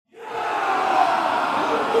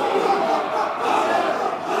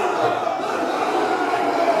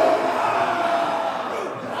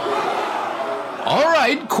All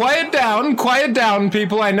right, quiet down,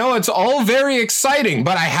 people. I know it's all very exciting,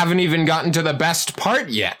 but I haven't even gotten to the best part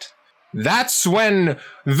yet. That's when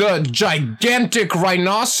the gigantic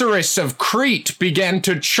rhinoceros of Crete began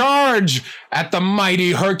to charge at the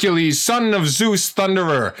mighty Hercules, son of Zeus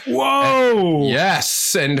Thunderer. Whoa!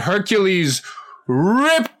 Yes, and Hercules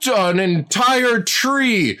ripped an entire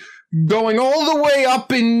tree, going all the way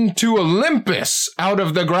up into Olympus out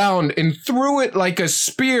of the ground and threw it like a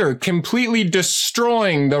spear, completely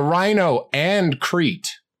destroying the rhino and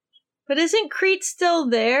Crete. But isn't Crete still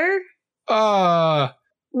there?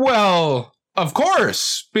 Well, of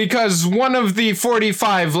course, because one of the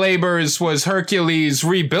 45 labors was Hercules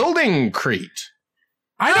rebuilding Crete.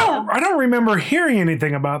 I don't remember hearing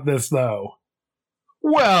anything about this, though.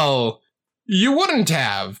 Well, you wouldn't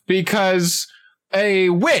have, because a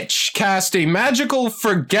witch cast a magical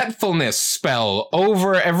forgetfulness spell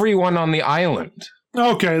over everyone on the island.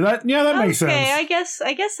 Okay, that makes sense. Okay, I guess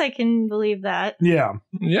I can believe that. Yeah.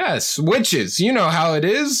 Yes, witches, you know how it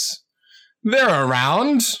is. They're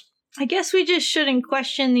around. I guess we just shouldn't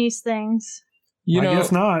question these things. I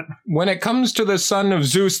guess not. When it comes to the son of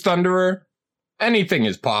Zeus Thunderer, anything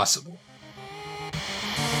is possible.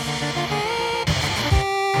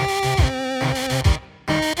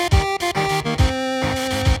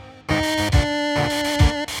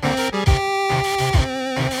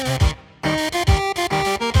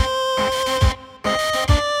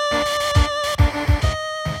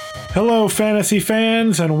 Hello, fantasy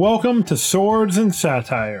fans, and welcome to Swords and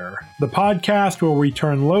Satire, the podcast where we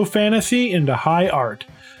turn low fantasy into high art.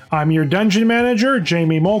 I'm your dungeon manager,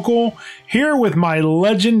 Jamie Mokel, here with my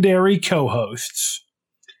legendary co-hosts.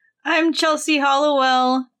 I'm Chelsea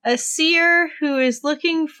Hollowell, a seer who is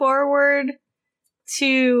looking forward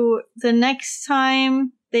to the next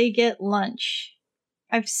time they get lunch.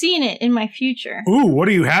 I've seen it in my future. Ooh, what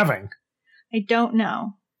are you having? I don't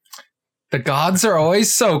know. The gods are always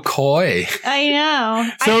so coy. I know.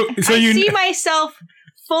 I see myself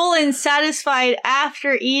full and satisfied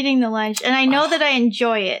after eating the lunch, and I know that I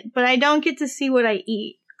enjoy it, but I don't get to see what I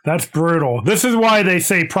eat. That's brutal. This is why they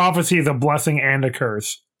say prophecy is a blessing and a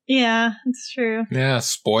curse. Yeah, it's true. Yeah,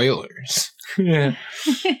 spoilers. Yeah.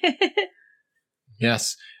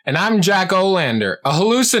 Yes. And I'm Jack Olander, a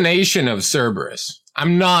hallucination of Cerberus.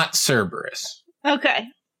 I'm not Cerberus. Okay.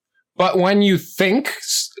 But when you think,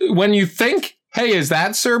 hey, is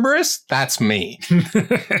that Cerberus? That's me.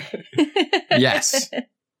 Yes.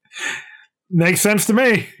 Makes sense to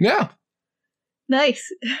me. Yeah. Nice.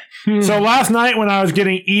 So last night when I was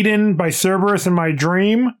getting eaten by Cerberus in my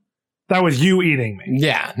dream, that was you eating me.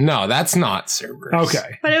 Yeah, no, that's not Cerberus.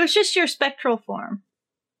 Okay. But it was just your spectral form.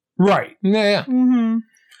 Right. Yeah. Mm-hmm.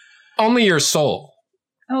 Only your soul.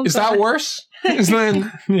 Oh, Is God. that worse? Is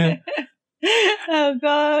that, yeah. Oh,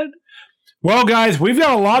 God. Well, guys, we've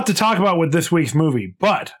got a lot to talk about with this week's movie,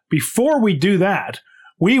 but before we do that,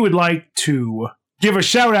 we would like to give a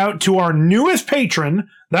shout out to our newest patron.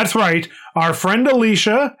 That's right, our friend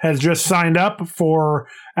Alicia has just signed up for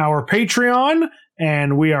our Patreon,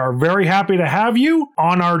 and we are very happy to have you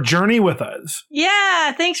on our journey with us.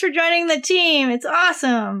 Yeah, thanks for joining the team. It's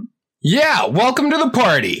awesome. Yeah, welcome to the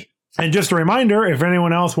party. And just a reminder, if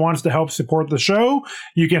anyone else wants to help support the show,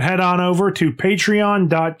 you can head on over to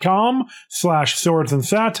patreon.com/swords and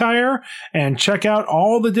satire and check out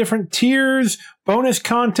all the different tiers, bonus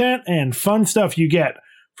content, and fun stuff you get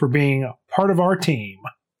for being a part of our team.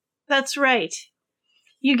 That's right.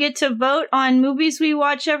 You get to vote on movies we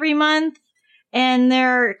watch every month, and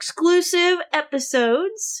there are exclusive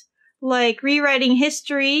episodes like Rewriting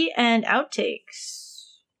History and Outtakes.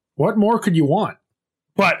 What more could you want?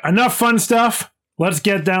 But enough fun stuff. Let's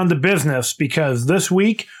get down to business, because this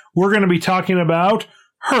week we're going to be talking about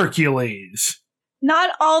Hercules. Not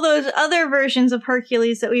all those other versions of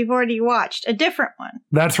Hercules that we've already watched. A different one.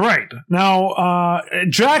 That's right. Now,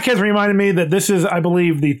 Jack has reminded me that this is, I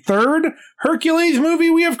believe, the third Hercules movie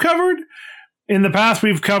we have covered. In the past,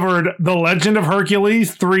 we've covered The Legend of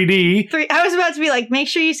Hercules 3D. I was about to be like, make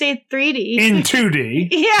sure you say 3D. In 2D.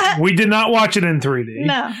 Yeah. We did not watch it in 3D.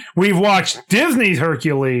 No. We've watched Disney's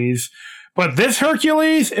Hercules, but this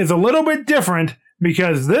Hercules is a little bit different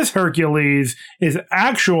because this Hercules is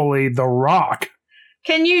actually The Rock.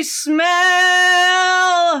 Can you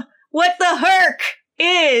smell what the Herc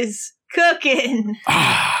is cooking?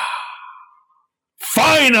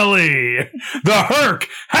 Finally, the Herc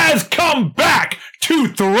has come back to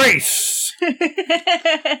Thrace.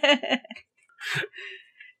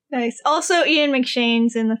 Nice. Also, Ian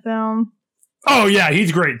McShane's in the film. Oh, yeah,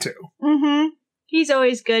 he's great too. Mm-hmm. He's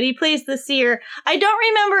always good. He plays the seer. I don't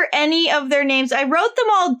remember any of their names. I wrote them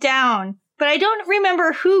all down, but I don't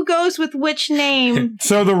remember who goes with which name.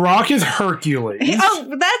 So The Rock is Hercules.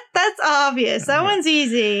 Oh, that's obvious. That one's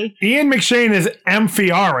easy. Ian McShane is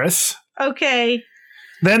Amphiaraus. Okay.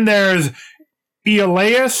 Then there's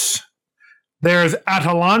Iolaus. There's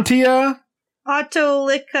Atalantia.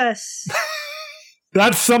 Autolycus.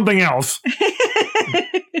 That's something else.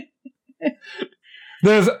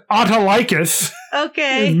 There's Autolycus.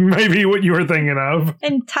 Okay. Maybe what you were thinking of.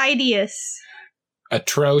 And Tidius.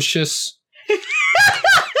 Atrocious.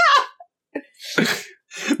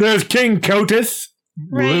 There's King Cotus.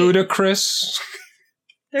 Right. Ludicrous.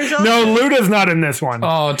 There's also No, Luda's not in this one.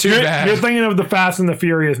 Oh, too bad. You're thinking of the Fast and the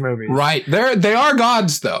Furious movies. Right. They are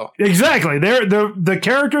gods, though. Exactly. The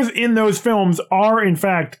characters in those films are, in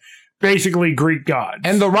fact, basically Greek gods.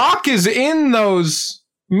 And The Rock is in those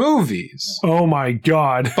movies. Oh my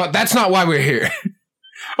God. But that's not why we're here.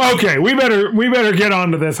 Okay, we better get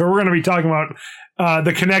on to this, or we're going to be talking about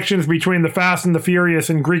the connections between the Fast and the Furious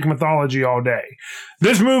and Greek mythology all day.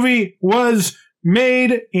 This movie was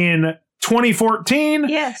made in 2014.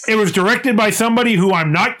 Yes. It was directed by somebody who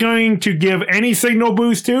I'm not going to give any signal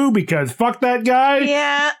boost to because fuck that guy.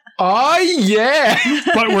 Yeah. Oh, yeah.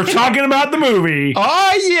 But we're talking about the movie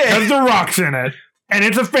Oh, yeah. because The Rock's in it, and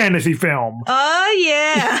it's a fantasy film. Oh,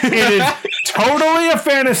 yeah. It is totally a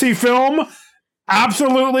fantasy film.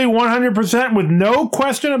 Absolutely 100% with no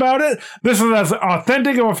question about it. This is as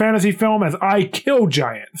authentic of a fantasy film as I Kill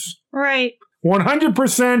Giants. Right.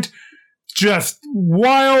 100% just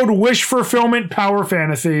wild wish fulfillment power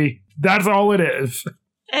fantasy. That's all it is.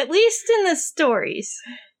 At least in the stories.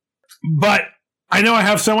 But I know I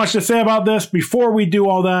have so much to say about this. Before we do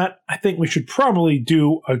all that, I think we should probably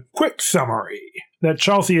do a quick summary that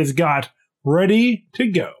Chelsea has got ready to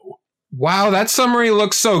go. Wow, that summary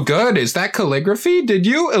looks so good. Is that calligraphy? Did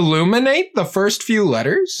you illuminate the first few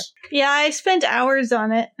letters? Yeah, I spent hours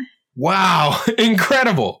on it. Wow,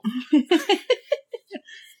 incredible.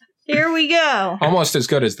 Here we go. Almost as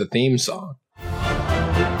good as the theme song.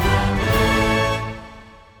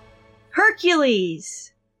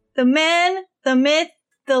 Hercules. The man, the myth,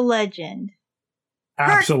 the legend.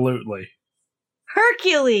 Absolutely.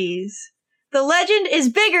 Hercules. The legend is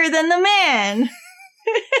bigger than the man.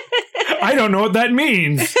 I don't know what that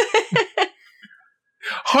means.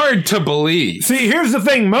 Hard to believe. See, here's the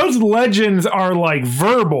thing. Most legends are like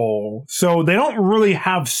verbal, so they don't really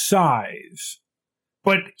have size.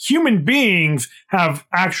 But human beings have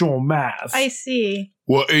actual mass. I see.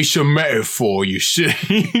 Well, it's a metaphor, you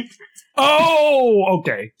see. Oh,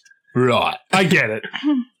 okay. Right. I get it.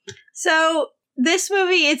 So, this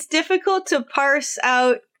movie, it's difficult to parse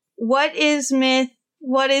out what is myth,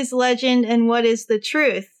 what is legend, and what is the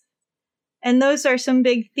truth. And those are some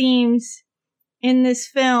big themes in this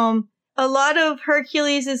film. A lot of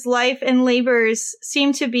Hercules' life and labors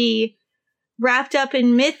seem to be wrapped up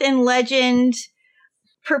in myth and legend,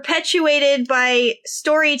 perpetuated by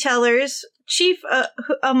storytellers, chief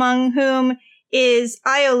among whom is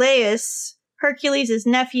Iolaus, Hercules'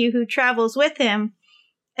 nephew who travels with him.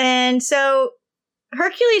 And so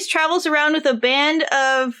Hercules travels around with a band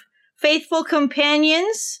of faithful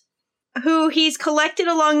companions who he's collected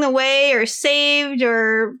along the way or saved,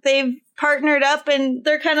 or they've partnered up and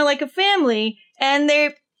they're kind of like a family. And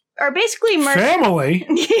they are basically Family?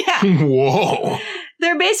 Yeah. Whoa.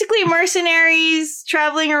 They're basically mercenaries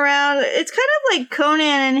traveling around. It's kind of like Conan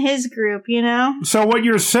and his group, you know? So what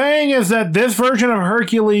you're saying is that this version of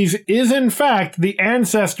Hercules is in fact the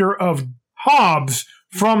ancestor of Hobbs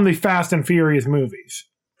from the Fast and Furious movies.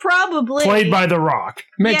 Probably. Played by The Rock.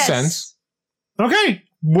 Makes Yes. sense. Okay,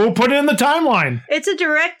 we'll put it in the timeline. It's a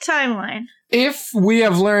direct timeline. If we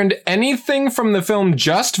have learned anything from the film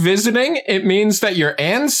Just Visiting, it means that your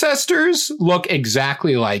ancestors look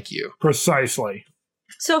exactly like you. Precisely.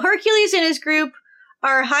 So Hercules and his group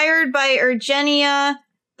are hired by Ergenia,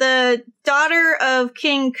 the daughter of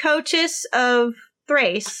King Cotus of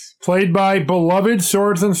Thrace. Played by beloved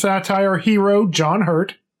swords and satire hero John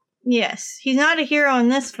Hurt. Yes, he's not a hero in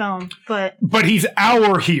this film, but But he's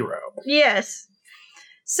our hero. yes.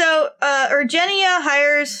 So Ergenia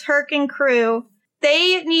hires Herc and crew.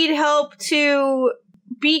 They need help to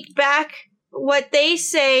beat back what they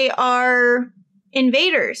say are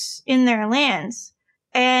invaders in their lands.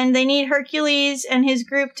 And they need Hercules and his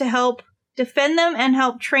group to help defend them and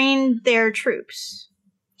help train their troops.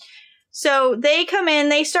 So they come in,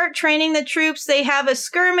 they start training the troops. They have a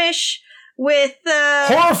skirmish with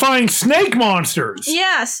Horrifying snake monsters.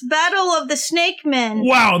 yes, Battle of the Snake Men.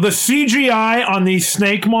 Wow, the CGI on these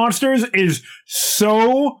snake monsters is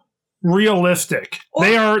so realistic.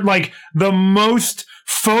 They are like the most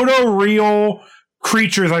photoreal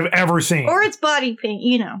creatures I've ever seen. Or it's body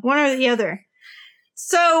paint, one or the other.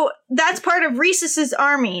 So that's part of Rhesus's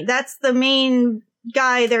army. That's the main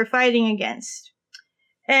guy they're fighting against.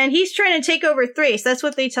 And he's trying to take over Thrace. That's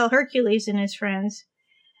what they tell Hercules and his friends.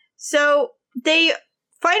 So they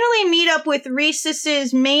finally meet up with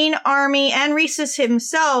Rhesus's main army and Rhesus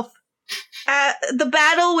himself at the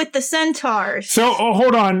battle with the centaurs. So,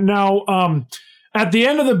 hold on. Now, at the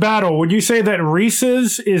end of the battle, would you say that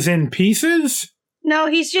Rhesus is in pieces? No,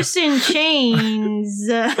 he's just in chains.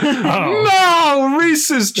 No,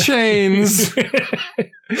 Reese's chains.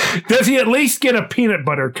 Does he at least get a peanut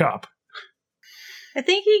butter cup? I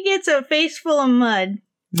think he gets a face full of mud.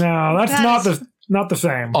 No, that's not the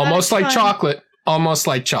same. Almost like fun. chocolate. Almost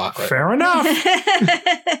like chocolate. Fair enough.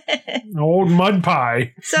 Old mud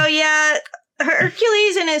pie. So yeah,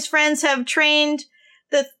 Hercules and his friends have trained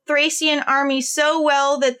the Thracian army so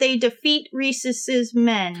well that they defeat Rhesus's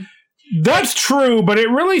men. That's true, but it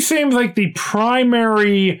really seems like the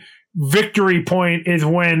primary victory point is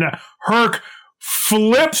when Herc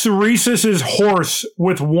flips Rhesus's horse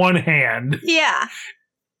with one hand. Yeah.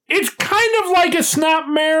 It's kind of like a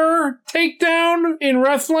snapmare takedown in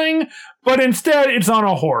wrestling, but instead it's on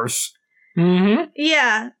a horse. Mm-hmm.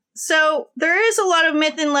 Yeah. So there is a lot of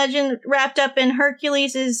myth and legend wrapped up in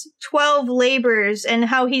Hercules' 12 labors and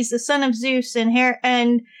how he's the son of Zeus and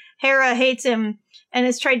Hera hates him and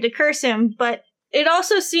has tried to curse him. But it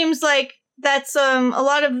also seems like that's a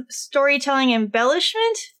lot of storytelling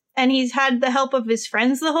embellishment, and he's had the help of his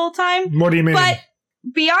friends the whole time. What do you mean? But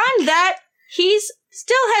beyond that, he's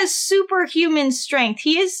still has superhuman strength.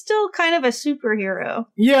 He is still kind of a superhero.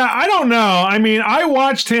 Yeah, I don't know. I mean, I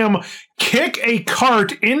watched him kick a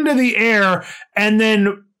cart into the air and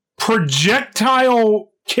then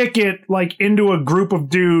projectile kick it like into a group of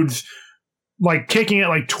dudes, like kicking it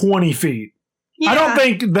like 20 feet. Yeah, I don't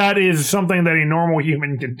think that is something that a normal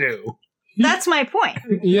human can do. that's my point.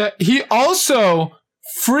 Yeah, he also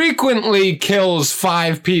frequently kills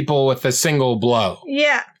 5 people with a single blow.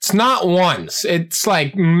 Yeah. It's not once. It's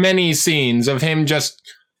like many scenes of him just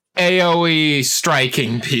AoE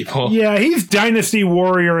striking people. Yeah, he's dynasty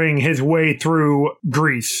warrioring his way through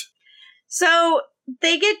Greece. So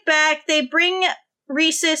they get back, they bring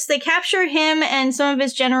Rhesus, they capture him and some of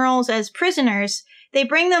his generals as prisoners. They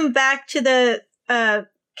bring them back to the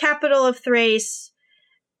capital of Thrace,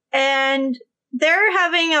 and they're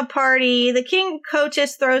having a party. The King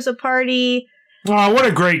Cotys throws a party. Oh, what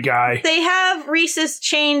a great guy. They have Rhesus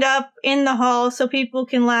chained up in the hall so people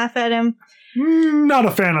can laugh at him. Not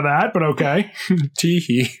a fan of that, but okay.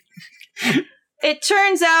 Teehee. It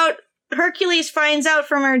turns out Hercules finds out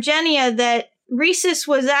from Ergenia that Rhesus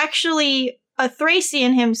was actually a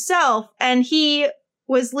Thracian himself, and he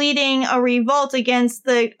was leading a revolt against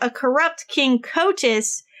a corrupt King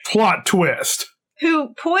Cotys, Plot twist.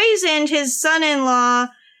 who poisoned his son-in-law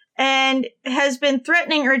and has been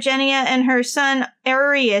threatening Ergenia and her son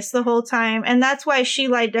Arius the whole time. And that's why she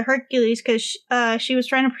lied to Hercules, because she was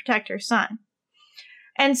trying to protect her son.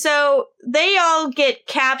 And so they all get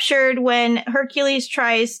captured when Hercules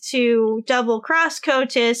tries to double-cross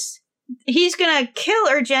Cotys. He's going to kill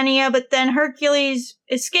Ergenia, but then Hercules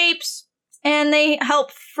escapes, and they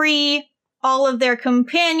help free all of their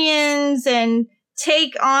companions and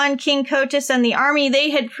take on King Cotys and the army they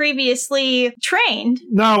had previously trained.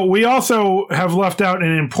 Now, we also have left out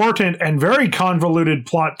an important and very convoluted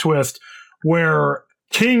plot twist where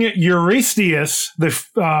King Eurystheus,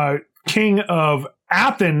 the king of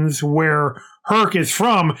Athens, where Herc is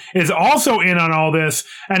from, is also in on all this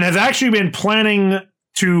and has actually been planning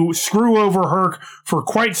to screw over Herc for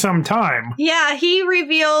quite some time. Yeah, he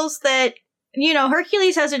reveals that,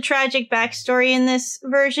 Hercules has a tragic backstory in this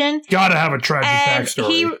version. Gotta have a tragic And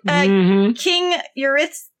backstory. King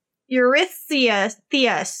Eurystheus,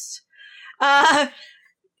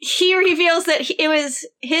 he reveals that it was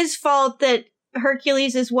his fault that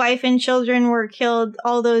Hercules' wife and children were killed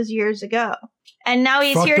all those years ago. And now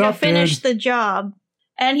he's here to finish the job.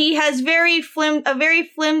 And he has a very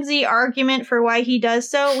flimsy argument for why he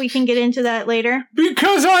does so. We can get into that later.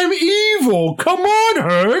 Because I'm evil! Come on,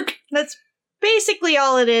 Herc! That's basically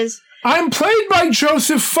all it is. I'm played by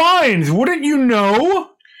Joseph Fiennes, wouldn't you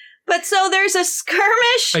know? But so there's a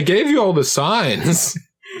skirmish. I gave you all the signs.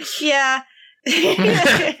 Yeah.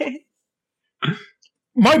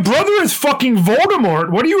 My brother is fucking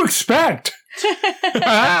Voldemort. What do you expect?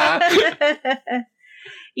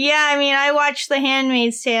 Yeah, I mean, I watched The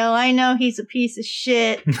Handmaid's Tale. I know he's a piece of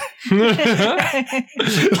shit. And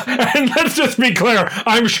let's just be clear.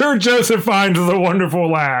 I'm sure Joseph Fiennes is a wonderful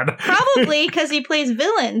lad. Probably because he plays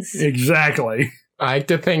villains. Exactly. I like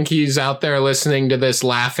to think he's out there listening to this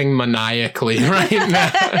laughing maniacally right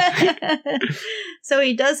now. So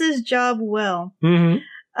he does his job well.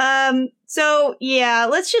 Mm-hmm. So yeah,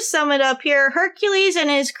 let's just sum it up here. Hercules and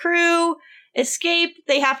his crew escape.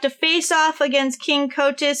 They have to face off against King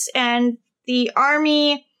Kotis and the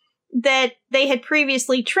army that they had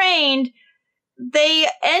previously trained. They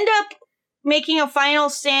end up making a final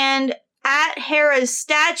stand at Hera's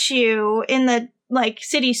statue in the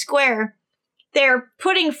city square. They're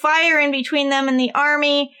putting fire in between them and the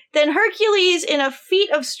army. Then Hercules, in a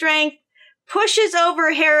feat of strength, pushes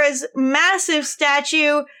over Hera's massive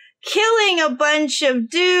statue, killing a bunch of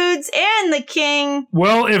dudes and the king.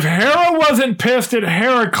 Well, if Hera wasn't pissed at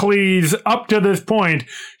Heracles up to this point,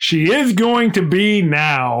 she is going to be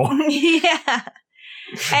now. Yeah.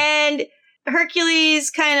 And Hercules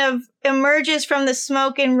kind of emerges from the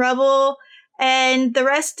smoke and rubble, and the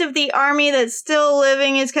rest of the army that's still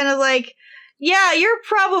living is kind of like, yeah, you're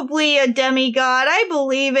probably a demigod. I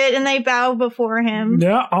believe it. And they bow before him.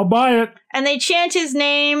 Yeah, I'll buy it. And they chant his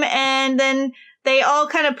name, and then they all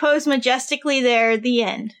kind of pose majestically there at the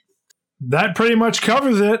end. That pretty much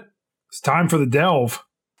covers it. It's time for the delve.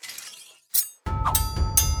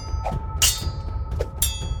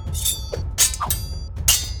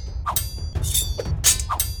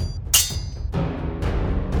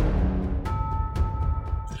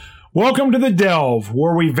 Welcome to The Delve,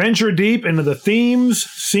 where we venture deep into the themes,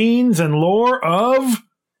 scenes, and lore of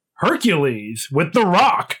Hercules with The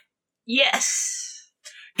Rock. Yes.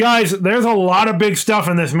 Guys, there's a lot of big stuff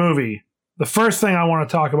in this movie. The first thing I want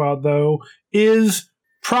to talk about, though, is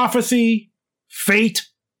prophecy, fate,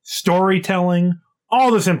 storytelling, all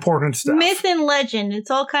this important stuff. Myth and legend. It's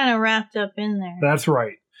all kind of wrapped up in there. That's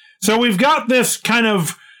right. So we've got this kind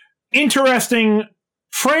of interesting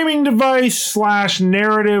framing device /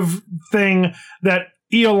 narrative thing that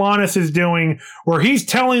Iolaus is doing, where he's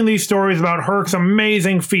telling these stories about Herc's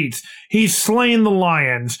amazing feats. He's slain the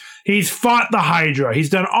lions. He's fought the Hydra. He's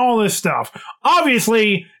done all this stuff.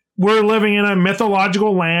 Obviously, we're living in a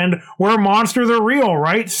mythological land where monsters are real,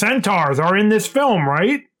 right? Centaurs are in this film,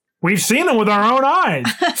 right? We've seen them with our own eyes.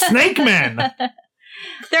 Snake men.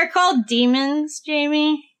 They're called demons,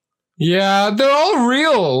 Jamie. Yeah, they're all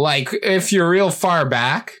real. Like, if you're real far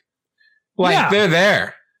back, they're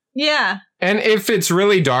there. Yeah. And if it's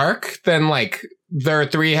really dark, then, there are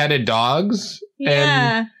 3-headed dogs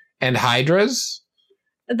and hydras.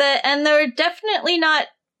 And they're definitely not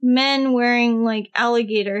men wearing,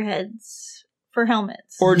 alligator heads for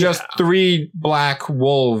helmets. Or just 3 black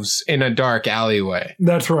wolves in a dark alleyway.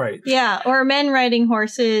 That's right. Yeah, or men riding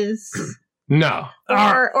horses. No.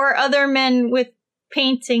 Or other men with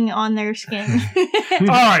painting on their skin. All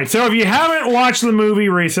right, so if you haven't watched the movie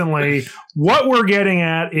recently, what we're getting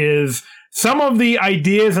at is some of the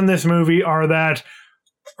ideas in this movie are that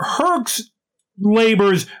Herc's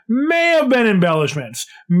labors may have been embellishments.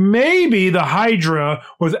 Maybe the Hydra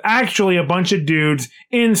was actually a bunch of dudes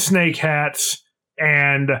in snake hats,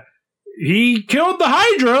 and he killed the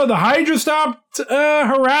Hydra. The Hydra stopped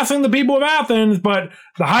harassing the people of Athens, but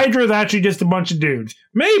the Hydra is actually just a bunch of dudes.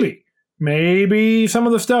 Maybe some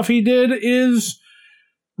of the stuff he did is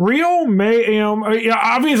real.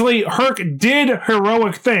 Obviously, Herc did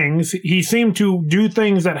heroic things. He seemed to do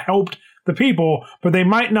things that helped the people, but they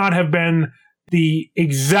might not have been the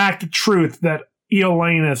exact truth that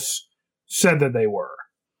Iolaus said that they were.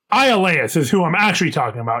 Iolaus is who I'm actually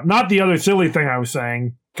talking about, not the other silly thing I was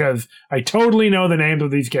saying, because I totally know the names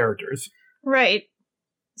of these characters. Right.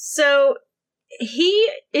 So he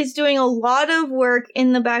is doing a lot of work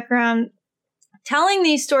in the background, telling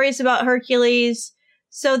these stories about Hercules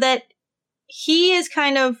so that he is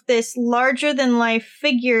kind of this larger than life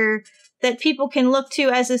figure that people can look to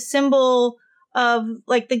as a symbol of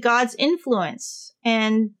the god's influence,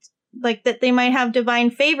 and that they might have divine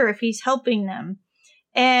favor if he's helping them.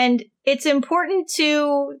 And it's important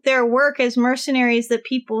to their work as mercenaries that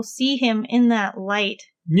people see him in that light.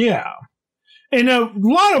 Yeah. In a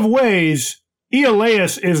lot of ways,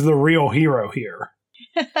 Iolaus is the real hero here.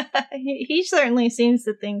 He certainly seems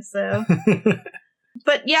to think so.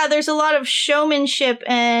 But yeah, there's a lot of showmanship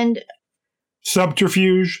and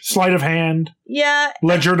subterfuge, sleight of hand,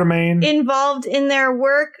 legerdemain involved in their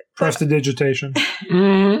work. Prestidigitation.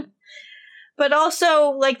 Mm-hmm. But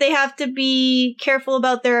also, they have to be careful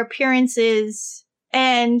about their appearances.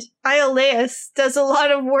 And Iolaus does a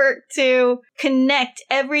lot of work to connect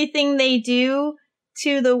everything they do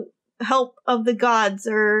to the help of the gods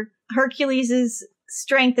or Hercules'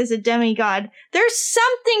 strength as a demigod. There's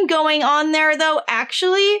something going on there, though,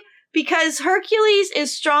 actually, because Hercules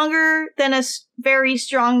is stronger than a very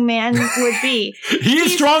strong man would be.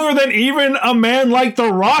 He's stronger than even a man like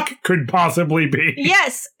The Rock could possibly be.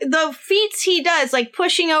 Yes, the feats he does, like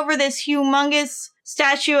pushing over this humongous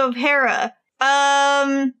statue of Hera,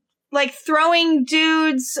 like throwing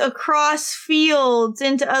dudes across fields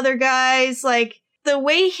into other guys, like the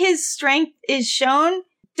way his strength is shown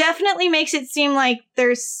definitely makes it seem like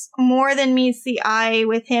there's more than meets the eye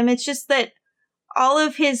with him. It's just that all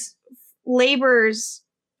of his labors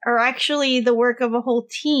are actually the work of a whole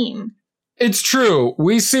team. It's true.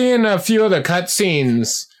 We see in a few of the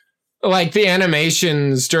cutscenes, like the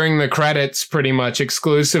animations during the credits pretty much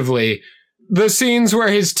exclusively, the scenes where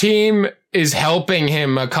his team is helping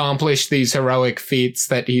him accomplish these heroic feats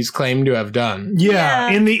that he's claimed to have done. Yeah,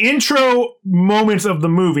 in the intro moments of the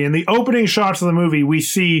movie, in the opening shots of the movie, we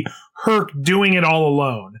see Herc doing it all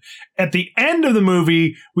alone. At the end of the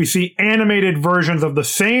movie, we see animated versions of the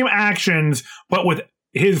same actions, but with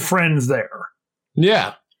his friends there.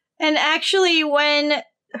 Yeah. And actually, when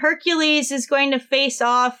Hercules is going to face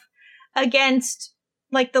off against,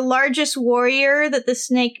 like, the largest warrior that the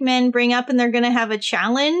Snake Men bring up and they're going to have a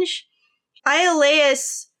challenge,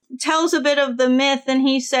 Iolaus tells a bit of the myth, and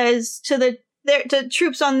he says to the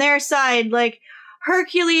troops on their side, like,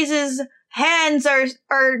 Hercules' hands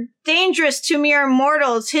are dangerous to mere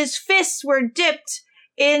mortals. His fists were dipped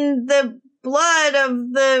in the blood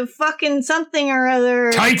of the fucking something or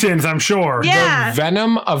other. Titans, I'm sure. Yeah. The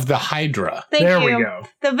venom of the Hydra. Thank there you. we go.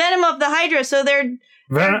 The venom of the Hydra. So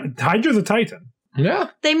Hydra's a Titan. Yeah.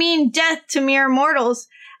 they mean death to mere mortals.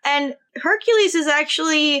 And Hercules is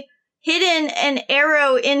actually hidden an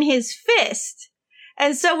arrow in his fist.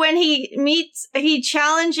 And so when he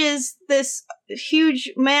challenges this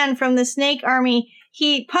huge man from the snake army,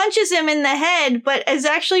 he punches him in the head, but is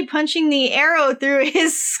actually punching the arrow through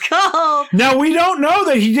his skull. Now, we don't know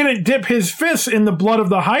that he didn't dip his fist in the blood of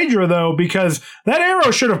the Hydra, though, because that arrow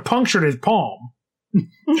should have punctured his palm.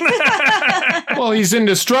 Well, he's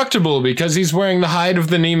indestructible because he's wearing the hide of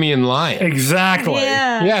the Nemean lion. Exactly.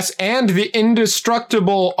 Yeah. Yes, and the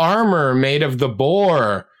indestructible armor made of the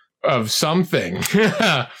boar of something.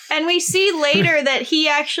 And we see later that he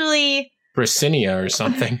actually Bricinnia or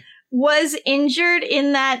something. was injured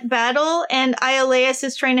in that battle, and Iolaus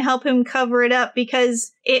is trying to help him cover it up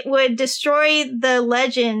because it would destroy the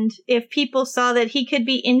legend if people saw that he could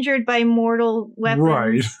be injured by mortal weapons.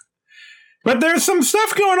 Right. But there's some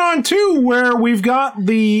stuff going on, too, where we've got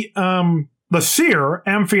the seer,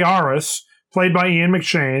 Amphiaraus, played by Ian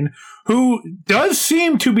McShane, who does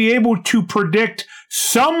seem to be able to predict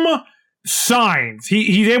some signs.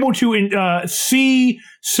 He's able to see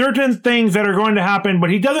certain things that are going to happen, but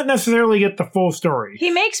he doesn't necessarily get the full story. He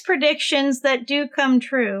makes predictions that do come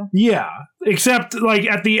true. Yeah, except like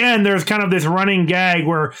at the end, there's kind of this running gag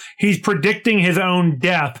where he's predicting his own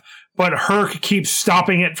death, but Herc keeps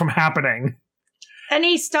stopping it from happening. And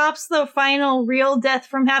he stops the final real death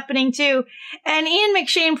from happening too. And Ian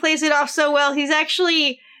McShane plays it off so well, he's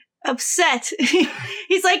actually upset.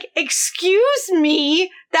 He's like, "Excuse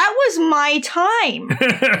me, that was my time.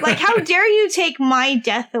 Like, how dare you take my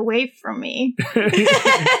death away from me?"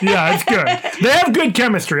 Yeah, it's good. They have good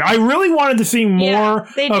chemistry. I really wanted to see more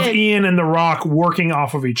they of did. Ian and The Rock working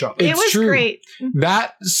off of each other. It It's was true. great.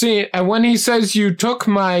 That scene, and when he says, "You took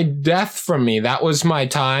my death from me, that was my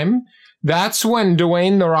time," that's when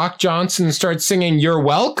Dwayne "The Rock" Johnson starts singing "You're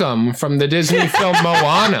Welcome" from the Disney film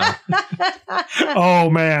Moana. Oh,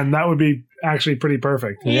 man, that would be actually pretty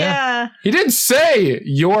perfect. Yeah. He did say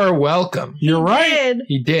 "You're welcome." You're right. Did.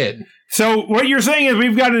 He did. So what you're saying is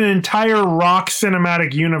we've got an entire Rock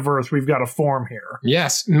cinematic universe we've got to form here.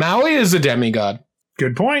 Yes, Maui is a demigod.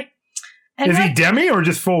 Good point. And Is he what- demi or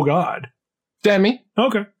just full god? Demi.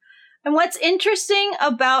 Okay. And what's interesting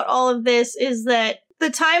about all of this is that the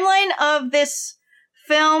timeline of this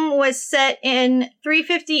film was set in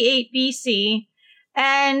 358 BC,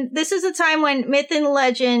 and this is a time when myth and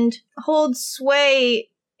legend hold sway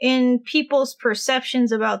in people's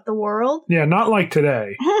perceptions about the world. Yeah, not like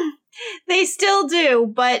today. They still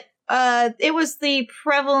do, but it was the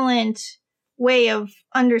prevalent way of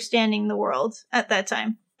understanding the world at that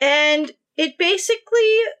time. And it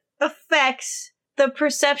basically affects the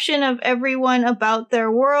perception of everyone about their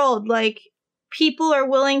world. Like, people are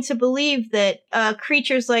willing to believe that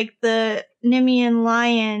creatures like the Nemean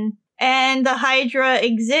lion and the Hydra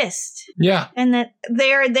exist, Yeah. and that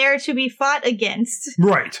they are there to be fought against.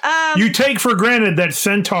 Right. You take for granted that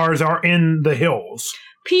centaurs are in the hills.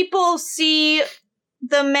 People see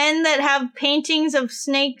the men that have paintings of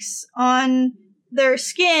snakes on their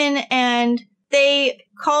skin, and they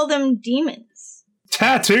call them demons.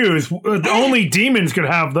 Tattoos. Only demons could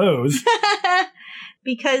have those.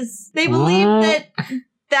 Because they believe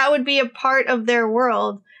that would be a part of their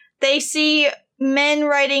world. They see men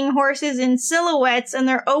riding horses in silhouettes, and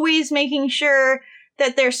they're always making sure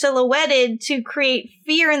that they're silhouetted to create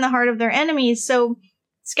fear in the heart of their enemies. So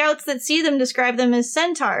scouts that see them describe them as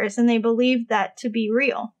centaurs, and they believe that to be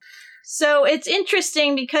real. So it's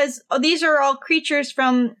interesting because these are all creatures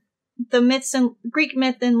from the myths and Greek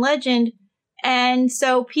myth and legend, and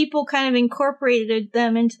so people kind of incorporated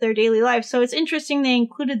them into their daily life. So it's interesting they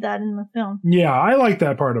included that in the film. Yeah, I like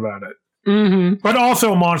that part about it. Mm-hmm. But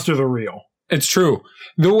also monsters are real. It's true.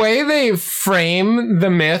 The way they frame the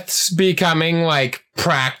myths becoming like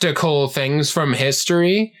practical things from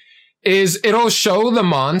history is it'll show the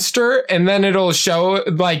monster and then it'll show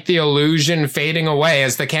like the illusion fading away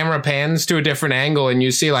as the camera pans to a different angle and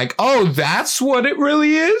you see like, oh, that's what it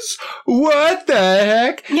really is? What the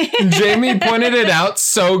heck? Jamie pointed it out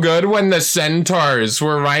so good when the centaurs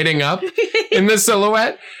were riding up in the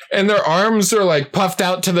silhouette and their arms are like puffed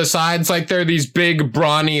out to the sides like they're these big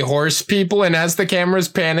brawny horse people, and as the camera's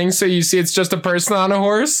panning so you see it's just a person on a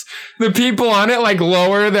horse, the people on it like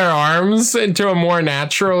lower their arms into a more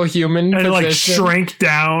natural human and position. Like shrink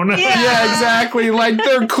down. Yeah, exactly. Like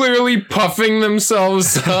they're clearly puffing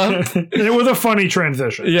themselves up. It was a funny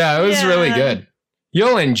transition. Yeah, it was really good.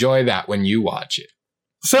 You'll enjoy that when you watch it.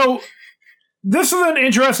 So this is an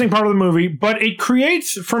interesting part of the movie, but it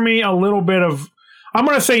creates for me a little bit of, I'm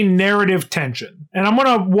going to say, narrative tension. And I'm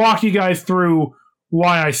going to walk you guys through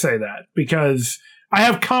why I say that, because I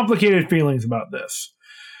have complicated feelings about this.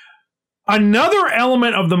 Another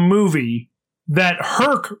element of the movie that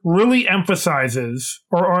Herc really emphasizes,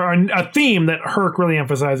 or a theme that Herc really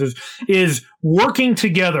emphasizes, is working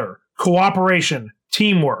together, cooperation,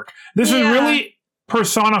 teamwork. This is really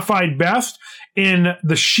personified best in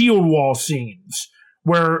the shield wall scenes,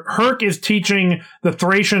 where Herc is teaching the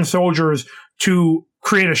Thracian soldiers to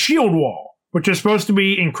create a shield wall, which is supposed to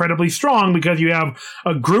be incredibly strong because you have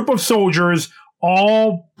a group of soldiers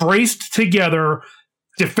all braced together,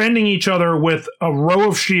 defending each other with a row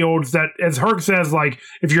of shields that, as Herc says, like,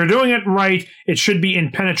 if you're doing it right, it should be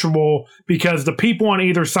impenetrable because the people on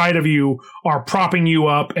either side of you are propping you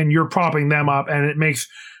up and you're propping them up, and it makes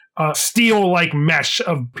a steel-like mesh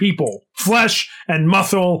of people, flesh and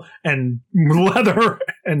muscle and leather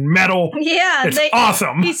and metal. Yeah, it's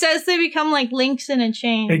awesome. He says they become like links in a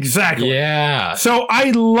chain. Exactly. Yeah. So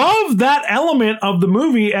I love that element of the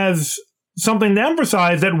movie as something to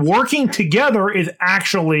emphasize, that working together is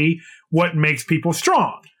actually what makes people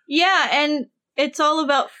strong. Yeah, and it's all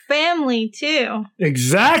about family too.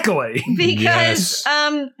 Exactly. Because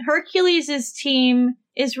Hercules' team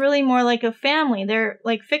is really more like a family. They're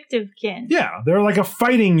like fictive kin. Yeah, they're like a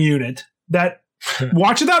fighting unit that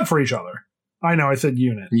watches out for each other. I know I said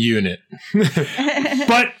unit.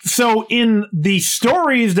 But so in the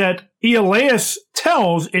stories that Iolaus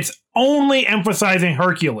tells, it's only emphasizing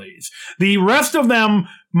Hercules. The rest of them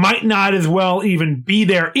might not as well even be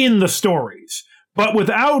there in the stories. But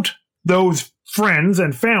without those friends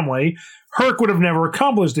and family, Herc would have never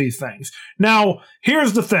accomplished these things. Now,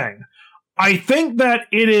 here's the thing. I think that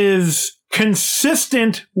it is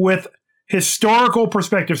consistent with historical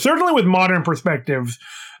perspective, certainly with modern perspectives,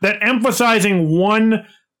 that emphasizing one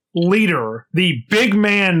leader, the big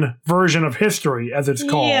man version of history, as it's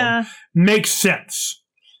called, makes sense.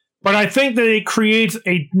 But I think that it creates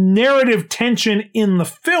a narrative tension in the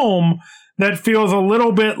film that feels a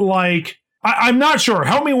little bit like, I'm not sure.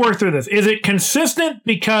 Help me work through this. Is it consistent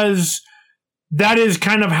because that is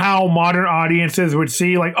kind of how modern audiences would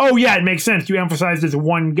see, like, oh yeah, it makes sense. You emphasize this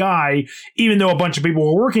one guy, even though a bunch of people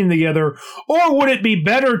were working together. Or would it be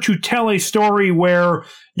better to tell a story where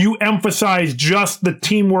you emphasize just the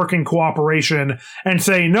teamwork and cooperation and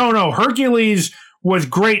say, no, Hercules was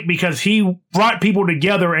great because he brought people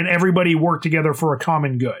together and everybody worked together for a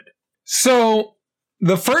common good? So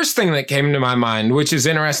the first thing that came to my mind, which is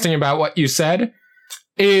interesting about what you said,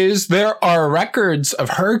 is there are records of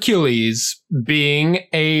Hercules being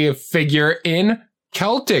a figure in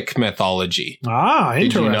Celtic mythology. Ah,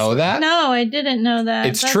 interesting. Did you know that? No, I didn't know that.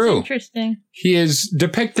 It's That's true. Interesting. He is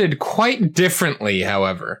depicted quite differently,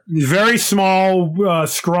 however. Very small,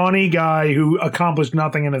 scrawny guy who accomplished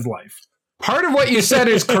nothing in his life. Part of what you said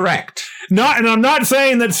is correct. And I'm not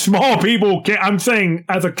saying that small people can't. I'm saying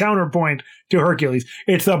as a counterpoint to Hercules,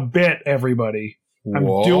 it's a bit, everybody. I'm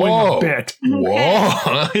doing a bit.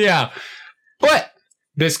 Whoa. Yeah. But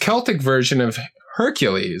this Celtic version of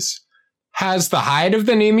Hercules has the hide of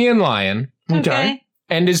the Nemean lion. Okay.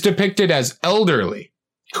 and is depicted as elderly.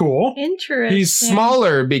 Cool. Interesting. He's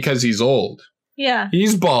smaller because he's old. Yeah.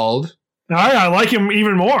 He's bald. I like him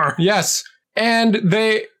even more. Yes. And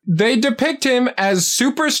they depict him as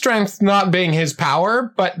super strength not being his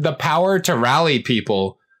power, but the power to rally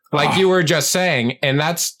people, like you were just saying. And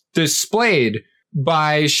that's displayed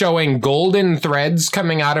by showing golden threads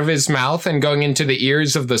coming out of his mouth and going into the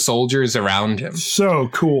ears of the soldiers around him. So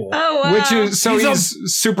cool. Oh, wow. Which is, so he's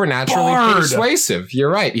supernaturally bard. persuasive.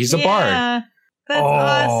 You're right. He's a bard. Yeah. That's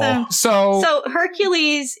awesome. So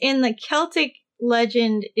Hercules in the Celtic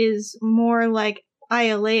legend is more like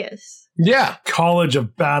Iolaus. yeah. College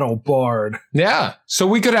of Battle Bard. Yeah. So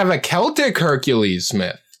we could have a Celtic Hercules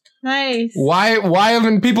myth. Nice. Why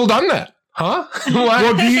haven't people done that? Huh? Why?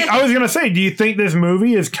 Well, I was going to say, do you think this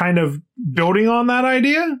movie is kind of building on that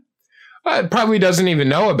idea? It probably doesn't even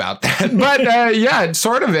know about that. But yeah, it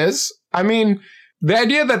sort of is. I mean, the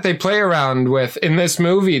idea that they play around with in this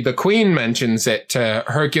movie, the Queen mentions it to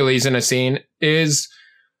Hercules in a scene, is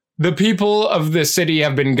the people of the city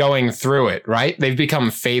have been going through it, right? They've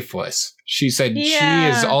become faithless. She said she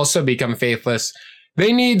has also become faithless.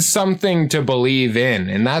 They need something to believe in,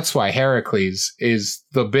 and that's why Heracles is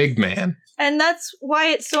the big man. And that's why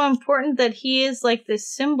it's so important that he is like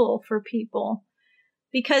this symbol for people.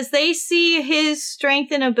 Because they see his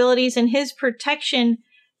strength and abilities and his protection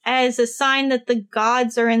as a sign that the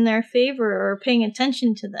gods are in their favor or paying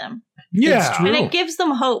attention to them. Yeah. It's true. And it gives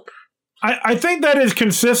them hope. I think that is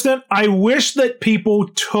consistent. I wish that people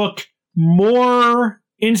took more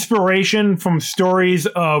inspiration from stories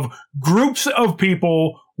of groups of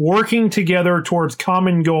people working together towards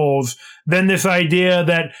common goals than this idea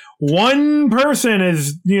that one person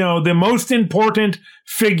is, the most important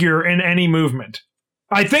figure in any movement.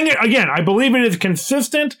 I think, again, I believe it is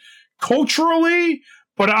consistent culturally,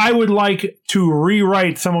 but I would like to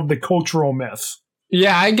rewrite some of the cultural myths.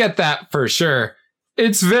 Yeah, I get that for sure.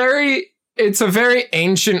 It's a very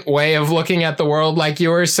ancient way of looking at the world, like you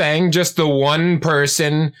were saying, just the one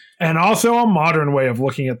person. And also a modern way of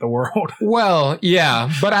looking at the world. Well,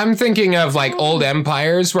 yeah, but I'm thinking of like old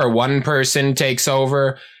empires where one person takes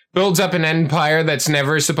over, builds up an empire that's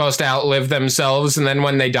never supposed to outlive themselves, and then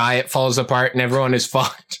when they die, it falls apart and everyone is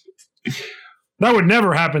fucked. That would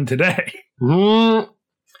never happen today.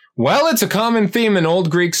 Well, it's a common theme in old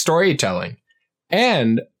Greek storytelling.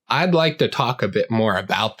 And I'd like to talk a bit more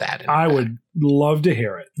about that. I would love to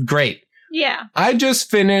hear it. Great. Yeah. I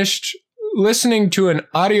just finished listening to an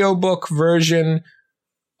audiobook version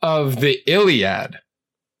of the Iliad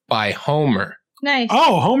by Homer. Nice.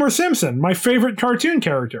 Oh, Homer Simpson, my favorite cartoon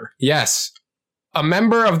character. Yes. A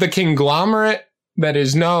member of the conglomerate that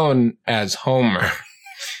is known as Homer.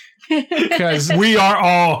 Because We are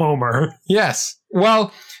all Homer. yes.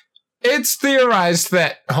 Well, it's theorized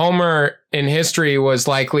that Homer in history was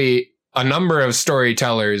likely a number of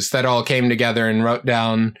storytellers that all came together and wrote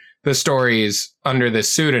down the stories under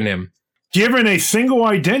this pseudonym. Given a single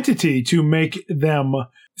identity to make them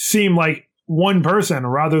seem like one person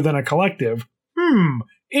rather than a collective.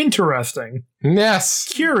 Interesting. Yes.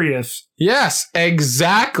 Curious. Yes,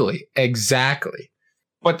 exactly. Exactly.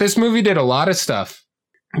 But this movie did a lot of stuff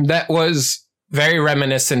that was very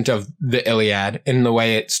reminiscent of the Iliad in the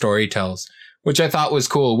way it storytells, which I thought was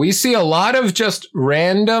cool. We see a lot of just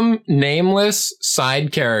random, nameless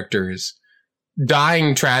side characters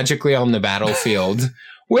dying tragically on the battlefield,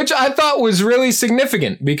 which I thought was really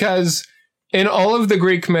significant because in all of the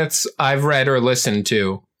Greek myths I've read or listened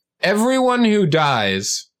to, everyone who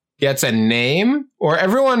dies gets a name, or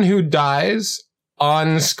everyone who dies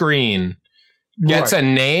on screen gets a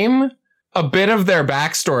name, a bit of their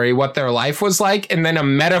backstory, what their life was like, and then a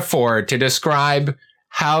metaphor to describe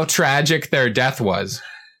how tragic their death was.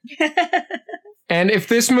 And if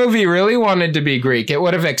this movie really wanted to be Greek, it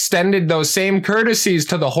would have extended those same courtesies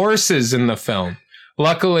to the horses in the film.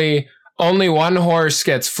 Luckily, only one horse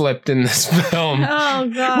gets flipped in this film. Oh,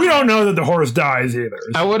 God. We don't know that the horse dies either.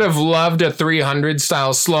 I would have loved a 300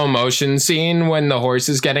 style slow motion scene when the horse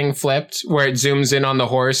is getting flipped, where it zooms in on the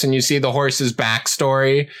horse and you see the horse's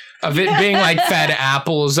backstory of it being like fed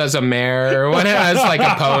apples as a mare or whatever, as like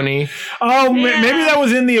a pony. Oh, Yeah. maybe that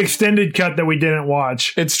was in the extended cut that we didn't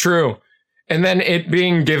watch. It's true. And then it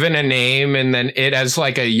being given a name, and then it as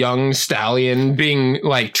like a young stallion being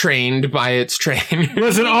like trained by its trainer.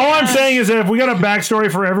 Listen, all I'm saying is that if we got a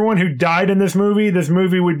backstory for everyone who died in this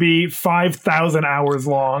movie would be 5,000 hours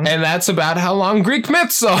long. And that's about how long Greek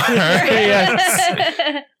myths are.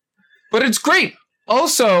 Yes. But it's great.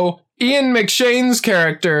 Also, Ian McShane's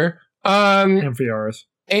character, Amphiarus.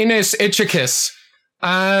 Anus Ichicus,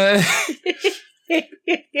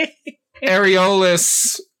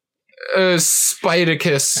 Areolus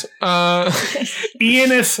Spidicus.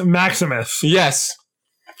 Aeneas Maximus. Yes.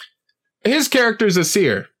 His character's a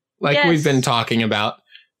seer, like Yes. we've been talking about.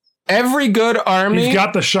 Every good army... He's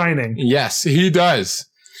got the shining. Yes, he does.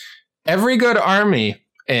 Every good army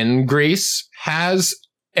in Greece has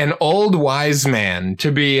an old wise man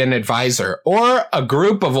to be an advisor, or a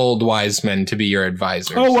group of old wise men to be your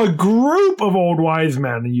advisors. Oh, a group of old wise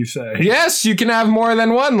men, you say? Yes, you can have more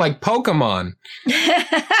than one, like Pokemon.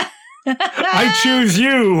 I choose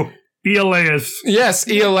you, Aeolus. Yes,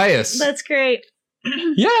 Aeolus. That's great.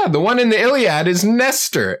 Yeah, the one in the Iliad is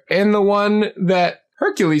Nestor, and the one that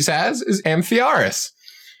Hercules has is Amphiaraus.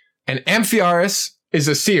 And Amphiaraus is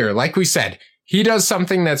a seer, like we said. He does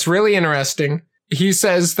something that's really interesting. He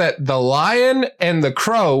says that the lion and the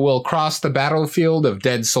crow will cross the battlefield of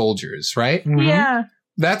dead soldiers, right? Mhm. Yeah.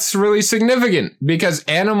 That's really significant because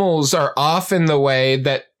animals are often the way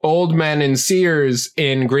that old men and seers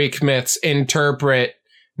in Greek myths interpret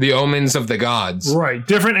the omens of the gods. Right.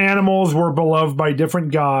 Different animals were beloved by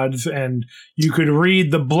different gods, and you could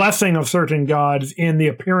read the blessing of certain gods in the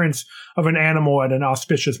appearance of an animal at an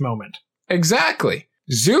auspicious moment. Exactly.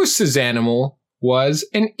 Zeus's animal was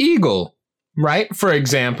an eagle, right? For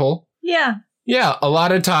example. Yeah. Yeah, a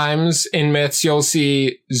lot of times in myths, you'll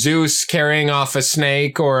see Zeus carrying off a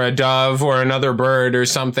snake or a dove or another bird or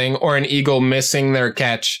something, or an eagle missing their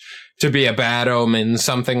catch to be a bad omen,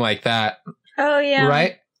 something like that. Oh, yeah.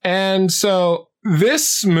 Right? And so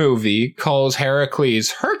this movie calls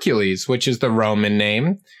Heracles Hercules, which is the Roman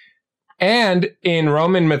name. And in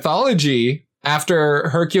Roman mythology, after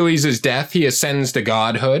Hercules' death, he ascends to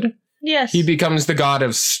godhood. Yes. He becomes the god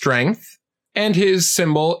of strength, and his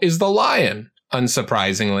symbol is the lion,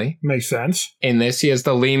 unsurprisingly. Makes sense. In this, he has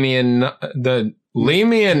the Lemnian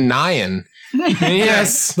Nyan.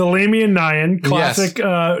 Yes. The Lemnian Nyan, classic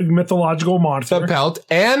mythological monster. The pelt.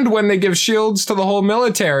 And when they give shields to the whole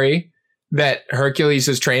military that Hercules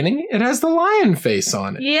is training, it has the lion face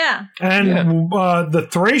on it. Yeah. And the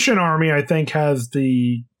Thracian army, I think, has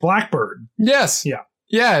the blackbird. Yes. Yeah.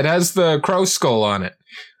 Yeah, it has the crow skull on it.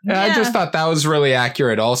 And I Yeah. just thought that was really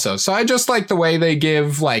accurate also. So I just like the way they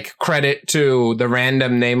give like credit to the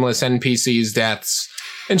random nameless NPCs' deaths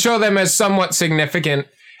and show them as somewhat significant.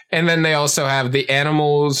 And then they also have the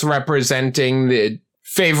animals representing the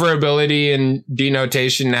favorability and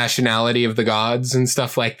denotation nationality of the gods and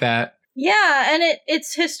stuff like that. Yeah, and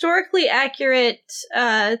it's historically accurate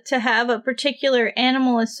to have a particular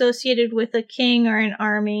animal associated with a king or an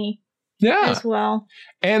army Yeah. as well.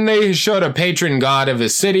 And they showed a patron god of a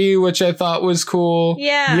city, which I thought was cool.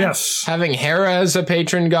 Yeah. Yes. Having Hera as a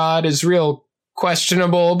patron god is real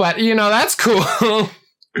questionable, but you know, that's cool.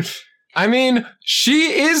 I mean,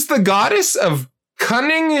 she is the goddess of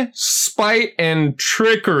cunning, spite, and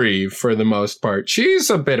trickery for the most part. She's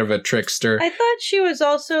a bit of a trickster. I thought she was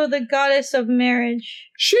also the goddess of marriage.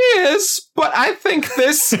 She is, but I think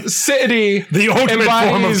this city... The ultimate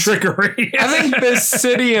form of embodies- trickery. I think this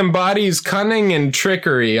city embodies cunning and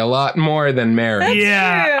trickery a lot more than marriage. That's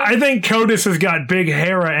yeah, true. I think Codus has got big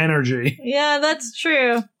Hera energy. Yeah, that's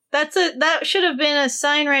true. That should have been a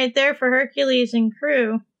sign right there for Hercules and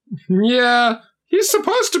crew. Yeah, he's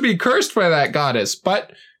supposed to be cursed by that goddess,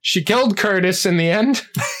 but she killed Curtis in the end.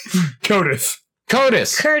 Codus.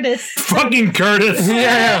 Codus. Curtis. Fucking Curtis.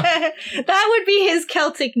 Yeah. That would be his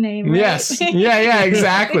Celtic name, right? Yes. Yeah,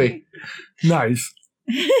 exactly. Nice.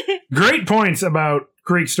 Great points about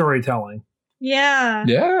Greek storytelling. Yeah.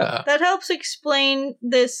 Yeah. That helps explain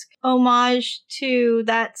this homage to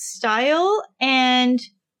that style and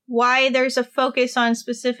why there's a focus on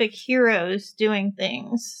specific heroes doing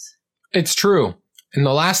things. It's true. And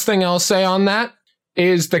the last thing I'll say on that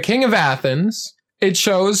is the King of Athens. It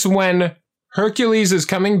shows when Hercules is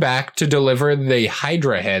coming back to deliver the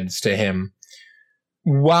Hydra heads to him.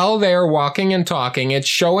 While they're walking and talking, it's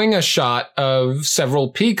showing a shot of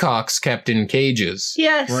several peacocks kept in cages.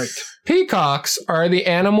 Yes. Right. Peacocks are the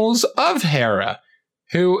animals of Hera,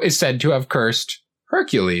 who is said to have cursed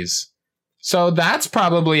Hercules. So that's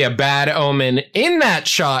probably a bad omen in that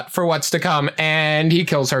shot for what's to come, and he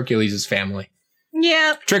kills Hercules' family.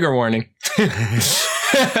 Yep. Trigger warning.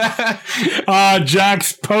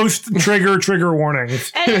 Jack's post-trigger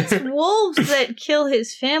warnings. And it's wolves that kill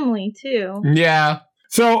his family, too. Yeah.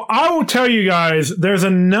 So I will tell you guys, there's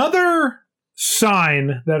another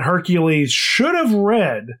sign that Hercules should have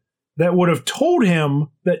read that would have told him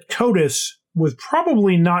that Codus was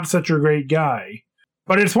probably not such a great guy.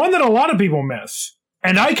 But it's one that a lot of people miss.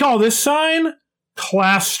 And I call this sign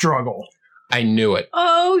class struggle. I knew it.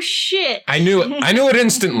 Oh, shit. I knew it. I knew it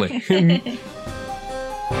instantly.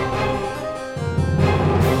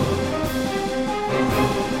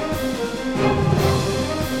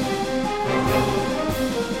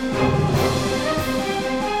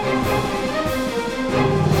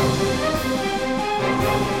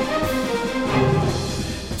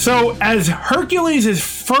 So as Hercules is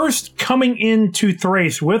first coming into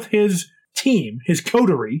Thrace with his team, his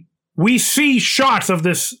coterie, we see shots of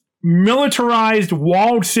this militarized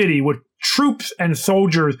walled city with troops and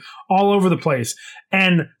soldiers all over the place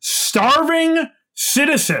and starving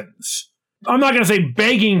citizens. I'm not going to say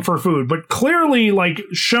begging for food, but clearly like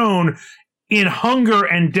shown in hunger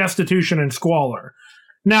and destitution and squalor.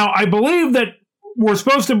 Now, I believe that we're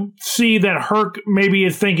supposed to see that Herc maybe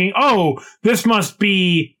is thinking, oh, this must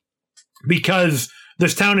be because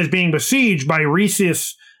this town is being besieged by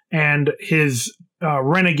Rhesus and his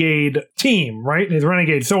renegade team, right? His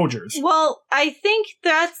renegade soldiers. Well, I think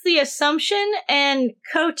that's the assumption, and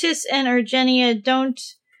Cotys and Ergenia don't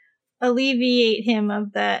alleviate him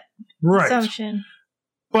of that assumption.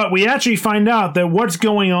 But we actually find out that what's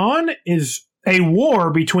going on is a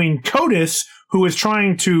war between Cotys, who is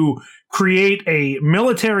trying to create a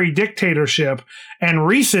military dictatorship, and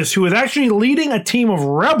Rhesus, who is actually leading a team of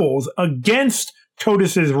rebels against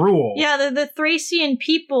Cotys's rule. Yeah, the Thracian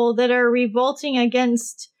people that are revolting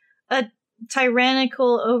against a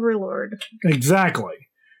tyrannical overlord. Exactly.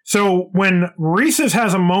 So when Rhesus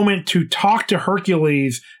has a moment to talk to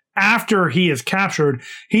Hercules after he is captured,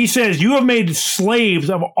 he says, "You have made slaves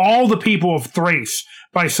of all the people of Thrace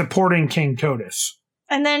by supporting King Cotys."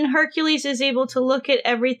 And then Hercules is able to look at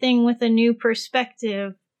everything with a new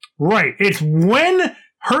perspective. Right. It's when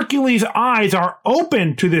Hercules' eyes are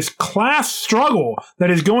open to this class struggle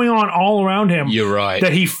that is going on all around him. You're right.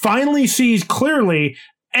 That he finally sees clearly,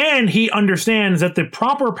 and he understands that the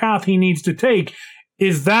proper path he needs to take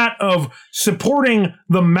is that of supporting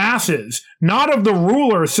the masses, not of the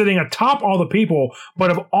ruler sitting atop all the people,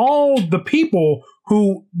 but of all the people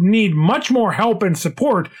who need much more help and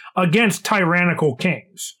support against tyrannical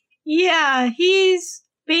kings. Yeah, he's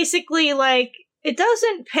basically like, it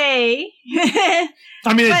doesn't pay.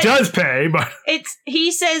 I mean, it does pay, but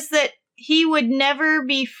he says that he would never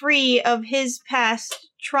be free of his past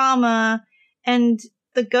trauma and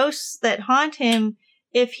the ghosts that haunt him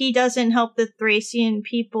if he doesn't help the Thracian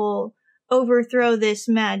people overthrow this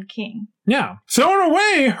mad king. Yeah. So in a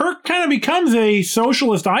way, Herc kind of becomes a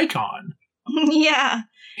socialist icon. Yeah.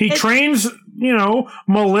 He trains,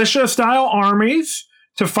 militia-style armies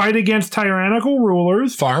to fight against tyrannical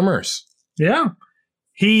rulers. Farmers. Yeah.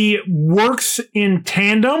 He works in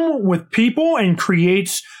tandem with people and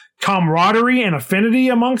creates camaraderie and affinity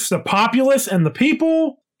amongst the populace and the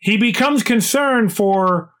people. He becomes concerned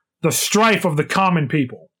for the strife of the common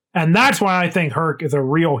people. And that's why I think Herc is a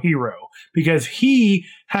real hero, because he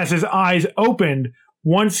has his eyes opened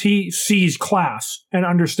once he sees class and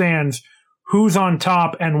understands who's on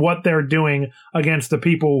top and what they're doing against the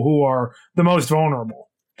people who are the most vulnerable.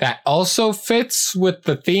 That also fits with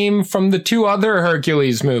the theme from the two other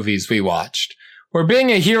Hercules movies we watched, where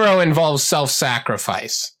being a hero involves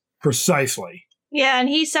self-sacrifice. Precisely. Yeah, and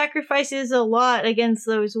he sacrifices a lot against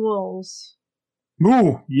those wolves.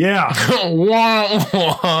 Ooh, yeah.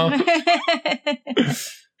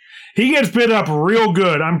 He gets bit up real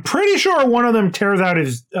good. I'm pretty sure one of them tears out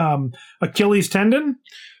his Achilles tendon.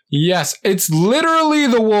 Yes, it's literally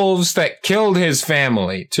the wolves that killed his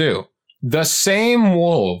family, too. The same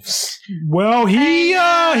wolves. Well, he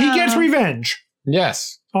gets revenge.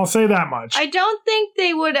 Yes. I'll say that much. I don't think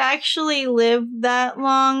they would actually live that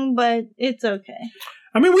long, but it's okay.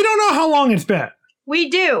 I mean, we don't know how long it's been. We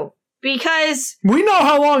do, because we know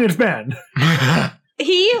how long it's been.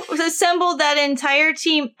 He assembled that entire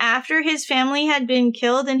team after his family had been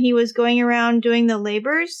killed and he was going around doing the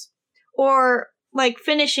labors, or like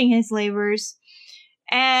finishing his labors.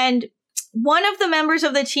 And one of the members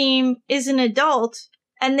of the team is an adult,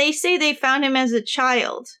 and they say they found him as a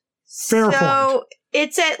child. Fair so point.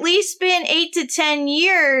 It's at least been 8 to 10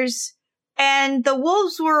 years, and the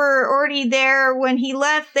wolves were already there when he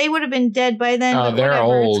left. They would have been dead by then. Oh, they're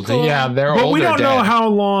old. Cool. Yeah, they're old. But we don't know how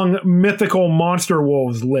long mythical monster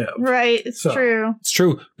wolves live. Right, it's true. It's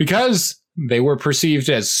true, because they were perceived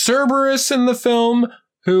as Cerberus in the film,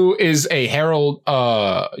 who is a herald,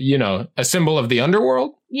 a symbol of the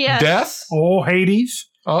underworld. Yeah. Death. Oh, Hades.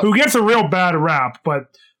 Who gets a real bad rap, but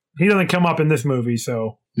he doesn't come up in this movie,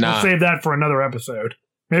 so we'll save that for another episode.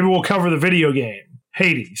 Maybe we'll cover the video game,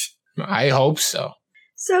 Hades. I hope so.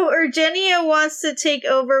 So Ergenia wants to take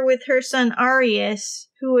over with her son Arius,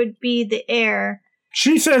 who would be the heir.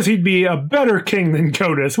 She says he'd be a better king than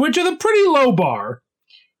Cotys, which is a pretty low bar.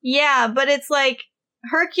 Yeah, but it's like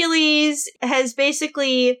Hercules has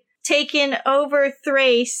basically taken over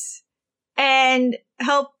Thrace and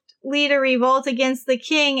helped lead a revolt against the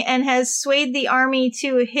king and has swayed the army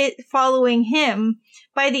to following him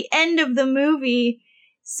by the end of the movie.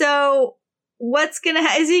 So what's gonna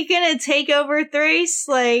is he gonna take over Thrace?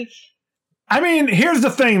 Like, I mean, here's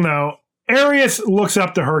the thing, though. Arius looks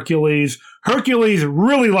up to Hercules. Hercules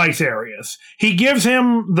really likes Arius. He gives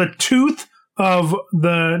him the tooth of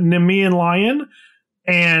the Nemean lion,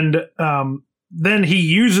 and then he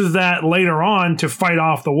uses that later on to fight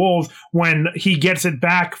off the wolves when he gets it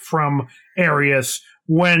back from Arius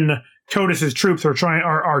when Codus's troops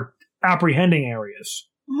are apprehending Arius.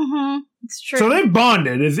 mm-hmm, it's true. So they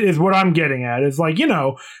bonded, is what I'm getting at. It's like,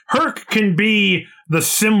 Herc can be the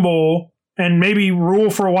symbol and maybe rule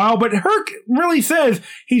for a while, but Herc really says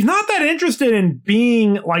he's not that interested in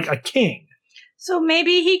being like a king. So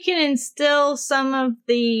maybe he can instill some of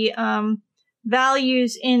the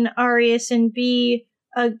values in Arius and be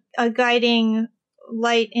a guiding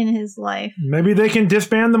light in his life. Maybe they can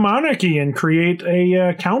disband the monarchy and create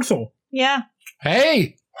a council. Yeah.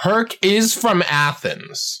 Hey, Herc is from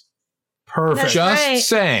Athens. Perfect. That's Just right.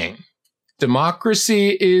 saying.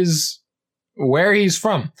 Democracy is where he's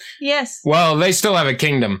from. Yes. Well, they still have a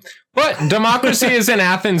kingdom. But democracy is in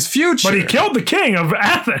Athens' future. But he killed the king of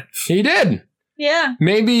Athens. He did. Yeah.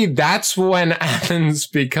 Maybe that's when Athens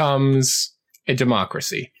becomes a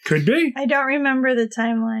democracy. Could be. I don't remember the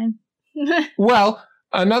timeline. Well,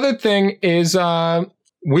 another thing is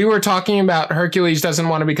we were talking about Hercules doesn't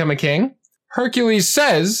want to become a king. Hercules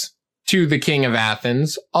says to the king of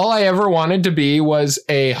Athens, all I ever wanted to be was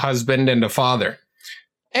a husband and a father.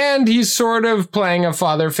 And he's sort of playing a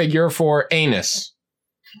father figure for Anus.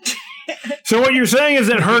 So what you're saying is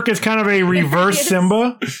that Herc is kind of a reverse Yes.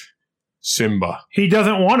 Simba? Simba. He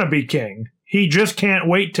doesn't want to be king. He just can't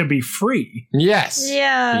wait to be free. Yes.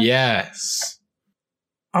 Yeah. Yes.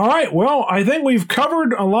 All right, well, I think we've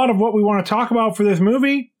covered a lot of what we want to talk about for this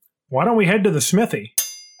movie. Why don't we head to the smithy?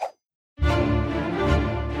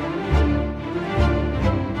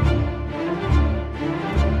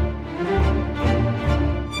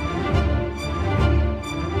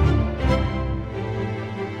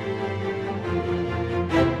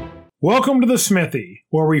 Welcome to the Smithy,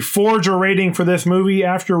 where we forge a rating for this movie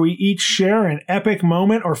after we each share an epic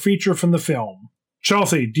moment or feature from the film.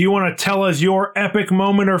 Chelsea, do you want to tell us your epic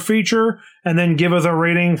moment or feature and then give us a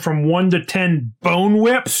rating from 1 to 10 bone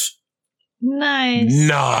whips? Nice.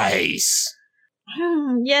 Nice.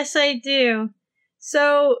 Yes, I do.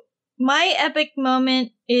 So, my epic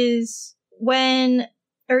moment is when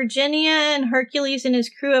Erginia and Hercules and his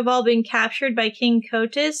crew have all been captured by King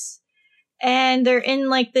Codus, and they're in,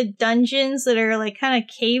 like, the dungeons that are, like, kind of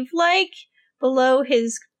cave-like below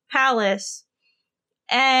his palace.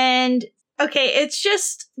 And, okay, it's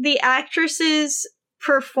just the actress's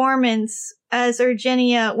performance as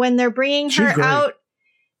Erginia when they're bringing She's her great. out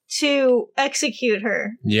to execute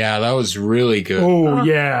her. Yeah, that was really good. Oh,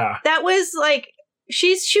 yeah. That was like,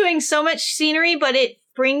 she's chewing so much scenery, but it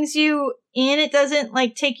brings you in. It doesn't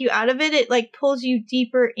like take you out of it. It like pulls you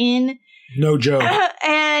deeper in No joke.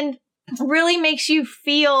 and really makes you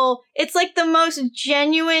feel, it's like the most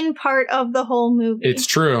genuine part of the whole movie. It's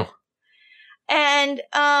true. And,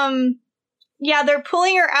 yeah, they're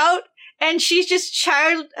pulling her out and she's just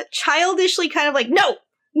childishly kind of like, no.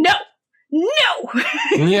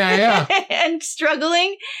 Yeah. And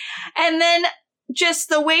struggling. And then just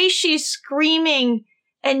the way she's screaming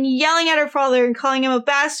and yelling at her father and calling him a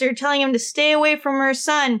bastard, telling him to stay away from her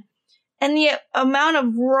son. And the amount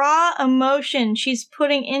of raw emotion she's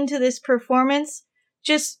putting into this performance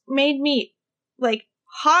just made me like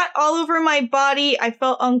hot all over my body. I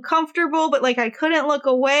felt uncomfortable, but like I couldn't look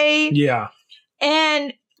away. Yeah.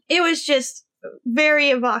 And it was just very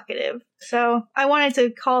evocative. So I wanted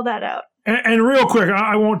to call that out. And real quick,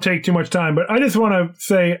 I won't take too much time, but I just want to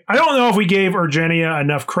say, I don't know if we gave Erginia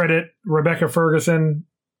enough credit. Rebecca Ferguson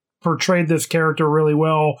portrayed this character really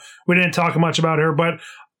well. We didn't talk much about her, but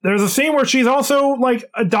there's a scene where she's also like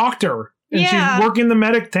a doctor. And Yeah. she's working the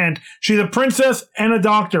medic tent. She's a princess and a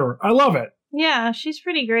doctor. I love it. Yeah, she's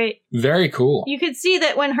pretty great. Very cool. You could see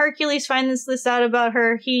that when Hercules finds this out about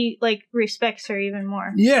her, he like respects her even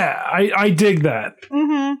more. Yeah, I dig that.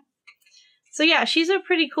 Mm-hmm. So yeah, she's a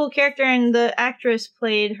pretty cool character, and the actress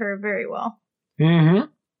played her very well. Mm-hmm.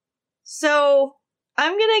 So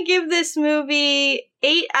I'm gonna give this movie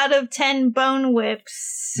 8 out of 10 bone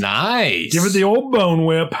whips. Nice. Give it the old bone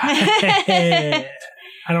whip. I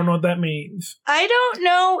don't know what that means. I don't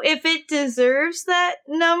know if it deserves that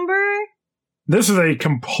number, This is a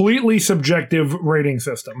completely subjective rating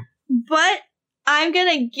system. but I'm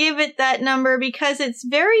gonna give it that number because it's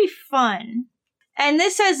very fun. And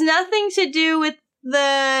this has nothing to do with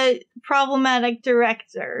the problematic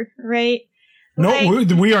director, right? No, Like,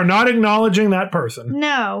 we are not acknowledging that person.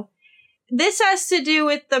 no. this has to do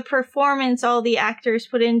with the performance all the actors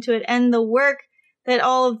put into it and the work that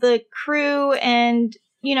all of the crew and,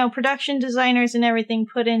 production designers and everything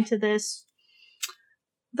put into this.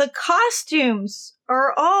 The costumes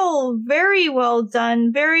are all very well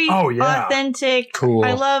done, very authentic. Cool.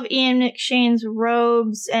 I love Ian McShane's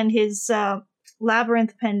robes and his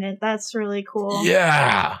labyrinth pendant. That's really cool.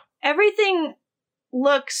 Yeah. Everything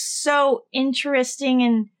looks so interesting,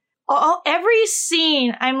 and every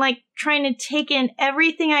scene I'm like trying to take in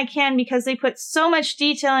everything I can because they put so much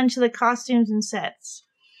detail into the costumes and sets.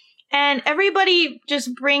 And everybody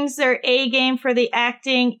just brings their A game for the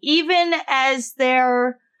acting, even as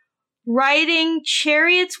they're riding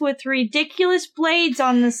chariots with ridiculous blades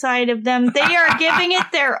on the side of them. They are giving it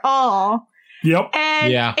their all. Yep.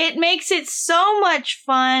 And it makes it so much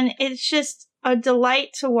fun. It's just a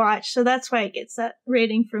delight to watch. So that's why it gets that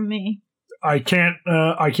rating from me. I can't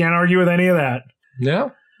argue with any of that.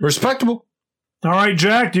 Yeah. Respectable. All right,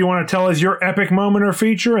 Jack, do you want to tell us your epic moment or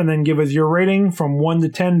feature and then give us your rating from 1 to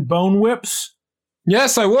 10 bone whips?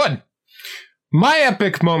 Yes, I would. My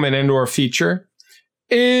epic moment and or feature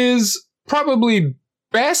is probably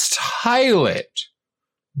best highlight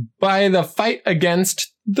by the fight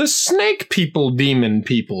against the snake people, demon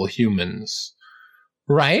people, humans.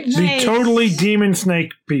 Right? Nice. The totally demon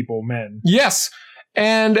snake people, men. Yes.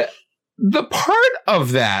 And the part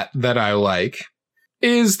of that I like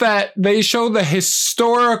is that they show the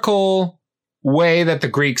historical way that the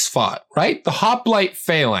Greeks fought, right? The hoplite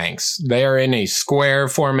phalanx. They are in a square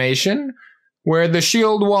formation where the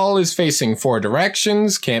shield wall is facing 4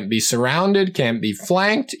 directions, can't be surrounded, can't be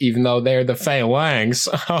flanked, even though they're the phalanx.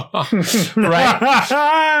 Right?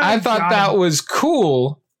 I thought that was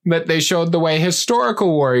cool that they showed the way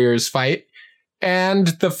historical warriors fight, and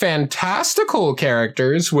the fantastical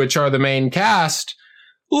characters, which are the main cast,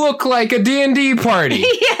 look like a D&D party.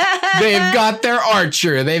 Yeah. They've got their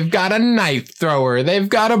archer. They've got a knife thrower. They've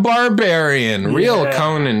got a barbarian, real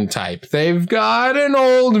Conan type. They've got an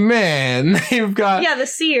old man. They've got... Yeah, the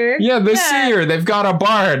seer. Yeah, the seer. They've got a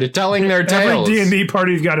bard telling their tales. Every D&D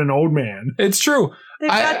party's got an old man. It's true. They've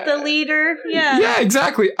got the leader. Yeah. Yeah,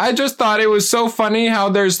 exactly. I just thought it was so funny how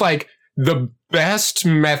there's like the best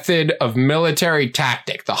method of military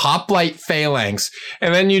tactic, the hoplite phalanx,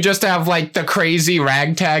 and then you just have like the crazy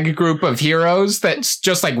ragtag group of heroes that's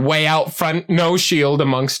just like way out front, no shield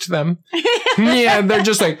amongst them. Yeah, they're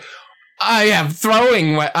just like, I have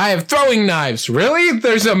throwing knives. Really?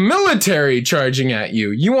 There's a military charging at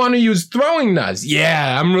you. You want to use throwing knives?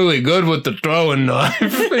 Yeah, I'm really good with the throwing knife.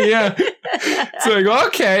 Yeah. It's like,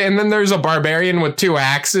 okay. And then there's a barbarian with 2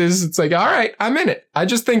 axes. It's like, all right, I'm in it. I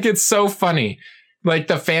just think it's so funny. Like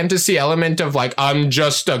the fantasy element of like, I'm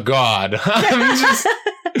just a god.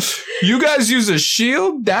 You guys use a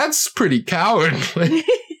shield? That's pretty cowardly.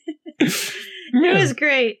 It was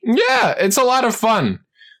great. Yeah, it's a lot of fun.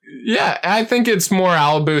 Yeah, I think it's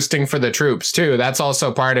morale boosting for the troops too. That's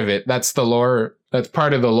also part of it. That's the lore. That's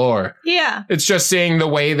part of the lore. Yeah. It's just seeing the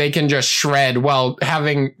way they can just shred while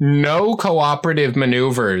having no cooperative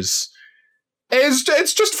maneuvers.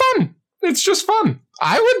 It's just fun. It's just fun.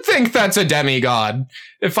 I would think that's a demigod.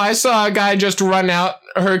 If I saw a guy just run out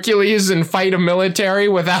Hercules and fight a military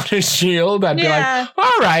without a shield, I'd be like,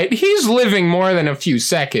 all right, he's living more than a few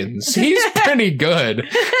seconds. He's pretty good.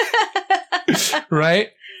 Right?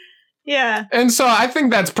 Yeah. And so I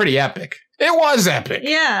think that's pretty epic. It was epic.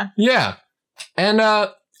 Yeah. Yeah. And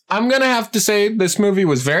I'm going to have to say this movie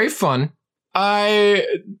was very fun. I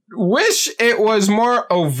wish it was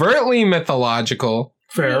more overtly mythological.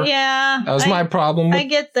 Fair. Yeah. That was my problem with I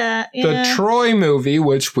get that. the Troy movie,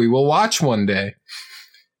 which we will watch one day.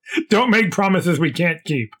 Don't make promises we can't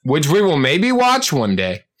keep. Which we will maybe watch one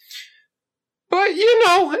day. But, you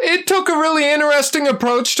know, it took a really interesting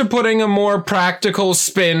approach to putting a more practical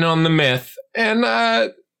spin on the myth. And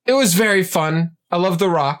it was very fun. I love The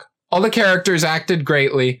Rock. All the characters acted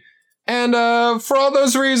greatly. And for all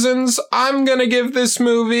those reasons, I'm going to give this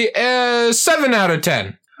movie a 7 out of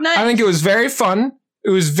 10. Nice. I think it was very fun. It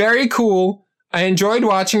was very cool. I enjoyed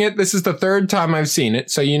watching it. This is the 3rd time I've seen it.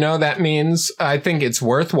 So, you know, that means I think it's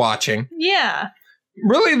worth watching. Yeah.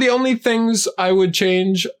 Really, the only things I would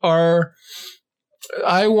change are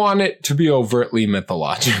I want it to be overtly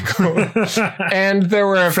mythological. And there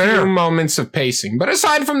were a few moments of pacing. But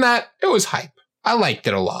aside from that, it was hype. I liked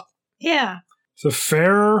it a lot. Yeah. It's a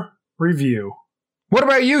fair review. What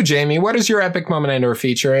about you, Jamie? What is your epic moment and or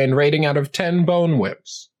feature and rating out of 10 bone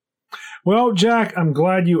whips? Well, Jack, I'm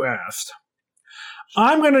glad you asked.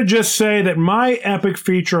 I'm going to just say that my epic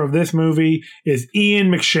feature of this movie is Ian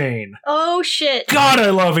McShane. Oh, shit. God,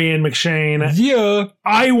 I love Ian McShane. Yeah.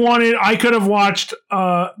 I could have watched,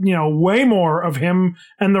 way more of him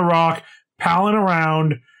and The Rock palling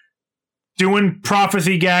around, doing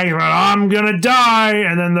prophecy gags about, I'm going to die.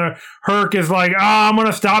 And then the Herc is like, I'm going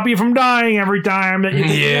to stop you from dying every time that you're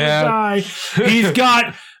going to die. He's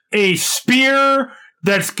got a spear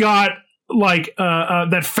that's got like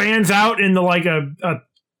that fans out in the like a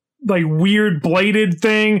like weird bladed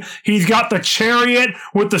thing. He's got the chariot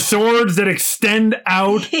with the swords that extend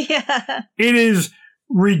out. Yeah. It is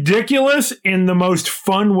ridiculous in the most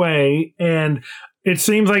fun way, and it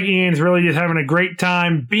seems like Ian's really just having a great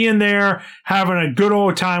time being there, having a good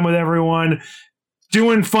old time with everyone,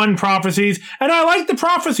 doing fun prophecies. And I like the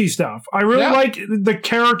prophecy stuff. I really like the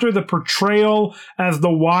character, the portrayal as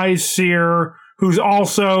the wise seer, who's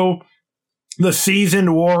also the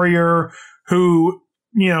seasoned warrior who,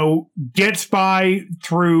 gets by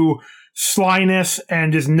through slyness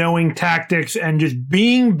and just knowing tactics and just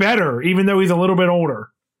being better, even though he's a little bit older.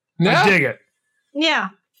 Yeah. I dig it. Yeah.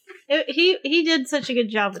 He did such a good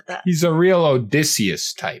job with that. He's a real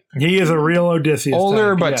Odysseus type. He is a real Odysseus.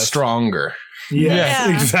 Older, type, but yes. stronger. Yes,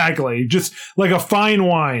 Yeah. exactly. Just like a fine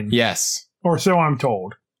wine. Yes. Or so I'm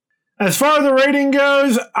told. As far as the rating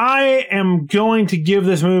goes, I am going to give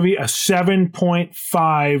this movie a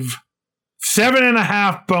 7.5,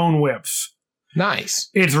 7.5 bone whips. Nice.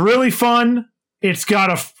 It's really fun. It's got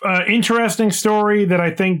a interesting story that I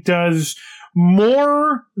think does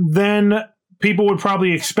more than people would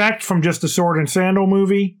probably expect from just a sword and sandal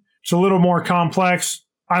movie. It's a little more complex.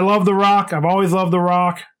 I love The Rock. I've always loved The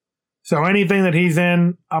Rock. So anything that he's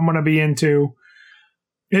in, I'm going to be into.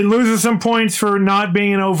 It loses some points for not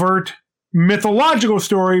being an overt mythological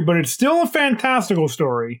story, but it's still a fantastical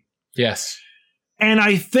story. Yes. And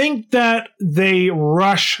I think that they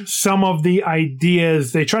rush some of the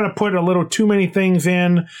ideas. They try to put a little too many things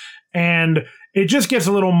in, and it just gets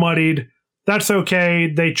a little muddied. That's okay.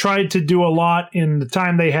 They tried to do a lot in the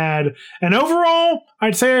time they had. And overall,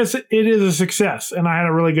 I'd say it is a success, and I had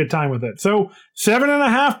a really good time with it. So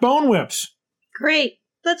 7.5 bone whips. Great.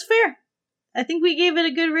 That's fair. I think we gave it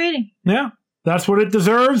a good rating. Yeah, that's what it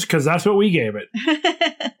deserves, because that's what we gave it.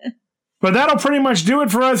 But that'll pretty much do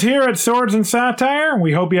it for us here at Swords and Satire.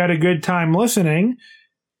 We hope you had a good time listening.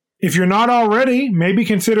 If you're not already, maybe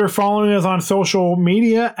consider following us on social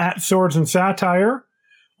media at Swords and Satire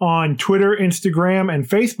on Twitter, Instagram, and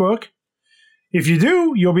Facebook. If you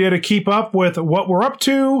do, you'll be able to keep up with what we're up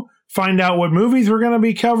to, find out what movies we're going to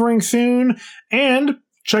be covering soon, and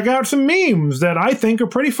check out some memes that I think are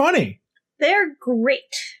pretty funny. They're great.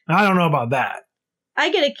 I don't know about that.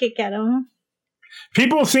 I get a kick out of them.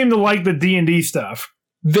 People seem to like the D&D stuff.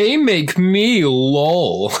 They make me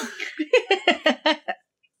lol.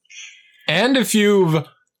 And if you've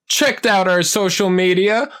checked out our social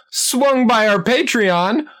media, swung by our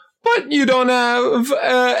Patreon, but you don't have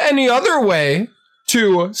any other way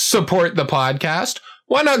to support the podcast,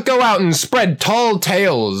 why not go out and spread tall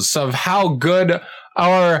tales of how good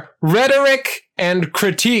our rhetoric and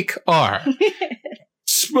critique are?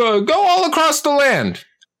 Go all across the land.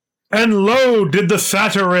 And lo, did the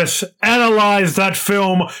satirists analyze that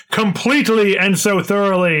film completely and so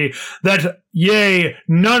thoroughly that, yea,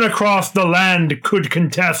 none across the land could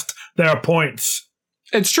contest their points.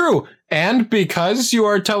 It's true. And because you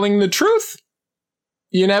are telling the truth,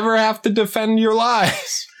 you never have to defend your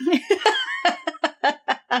lies.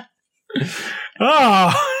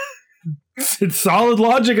 It's solid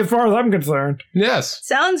logic as far as I'm concerned. Yes.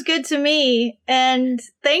 Sounds good to me. And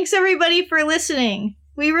thanks everybody for listening.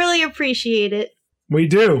 We really appreciate it. We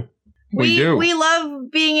do. We do. We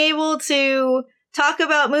love being able to talk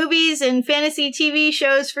about movies and fantasy TV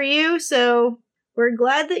shows for you, so we're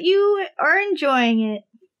glad that you are enjoying it.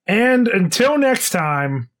 And until next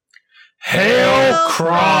time, Hail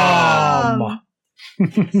Crom!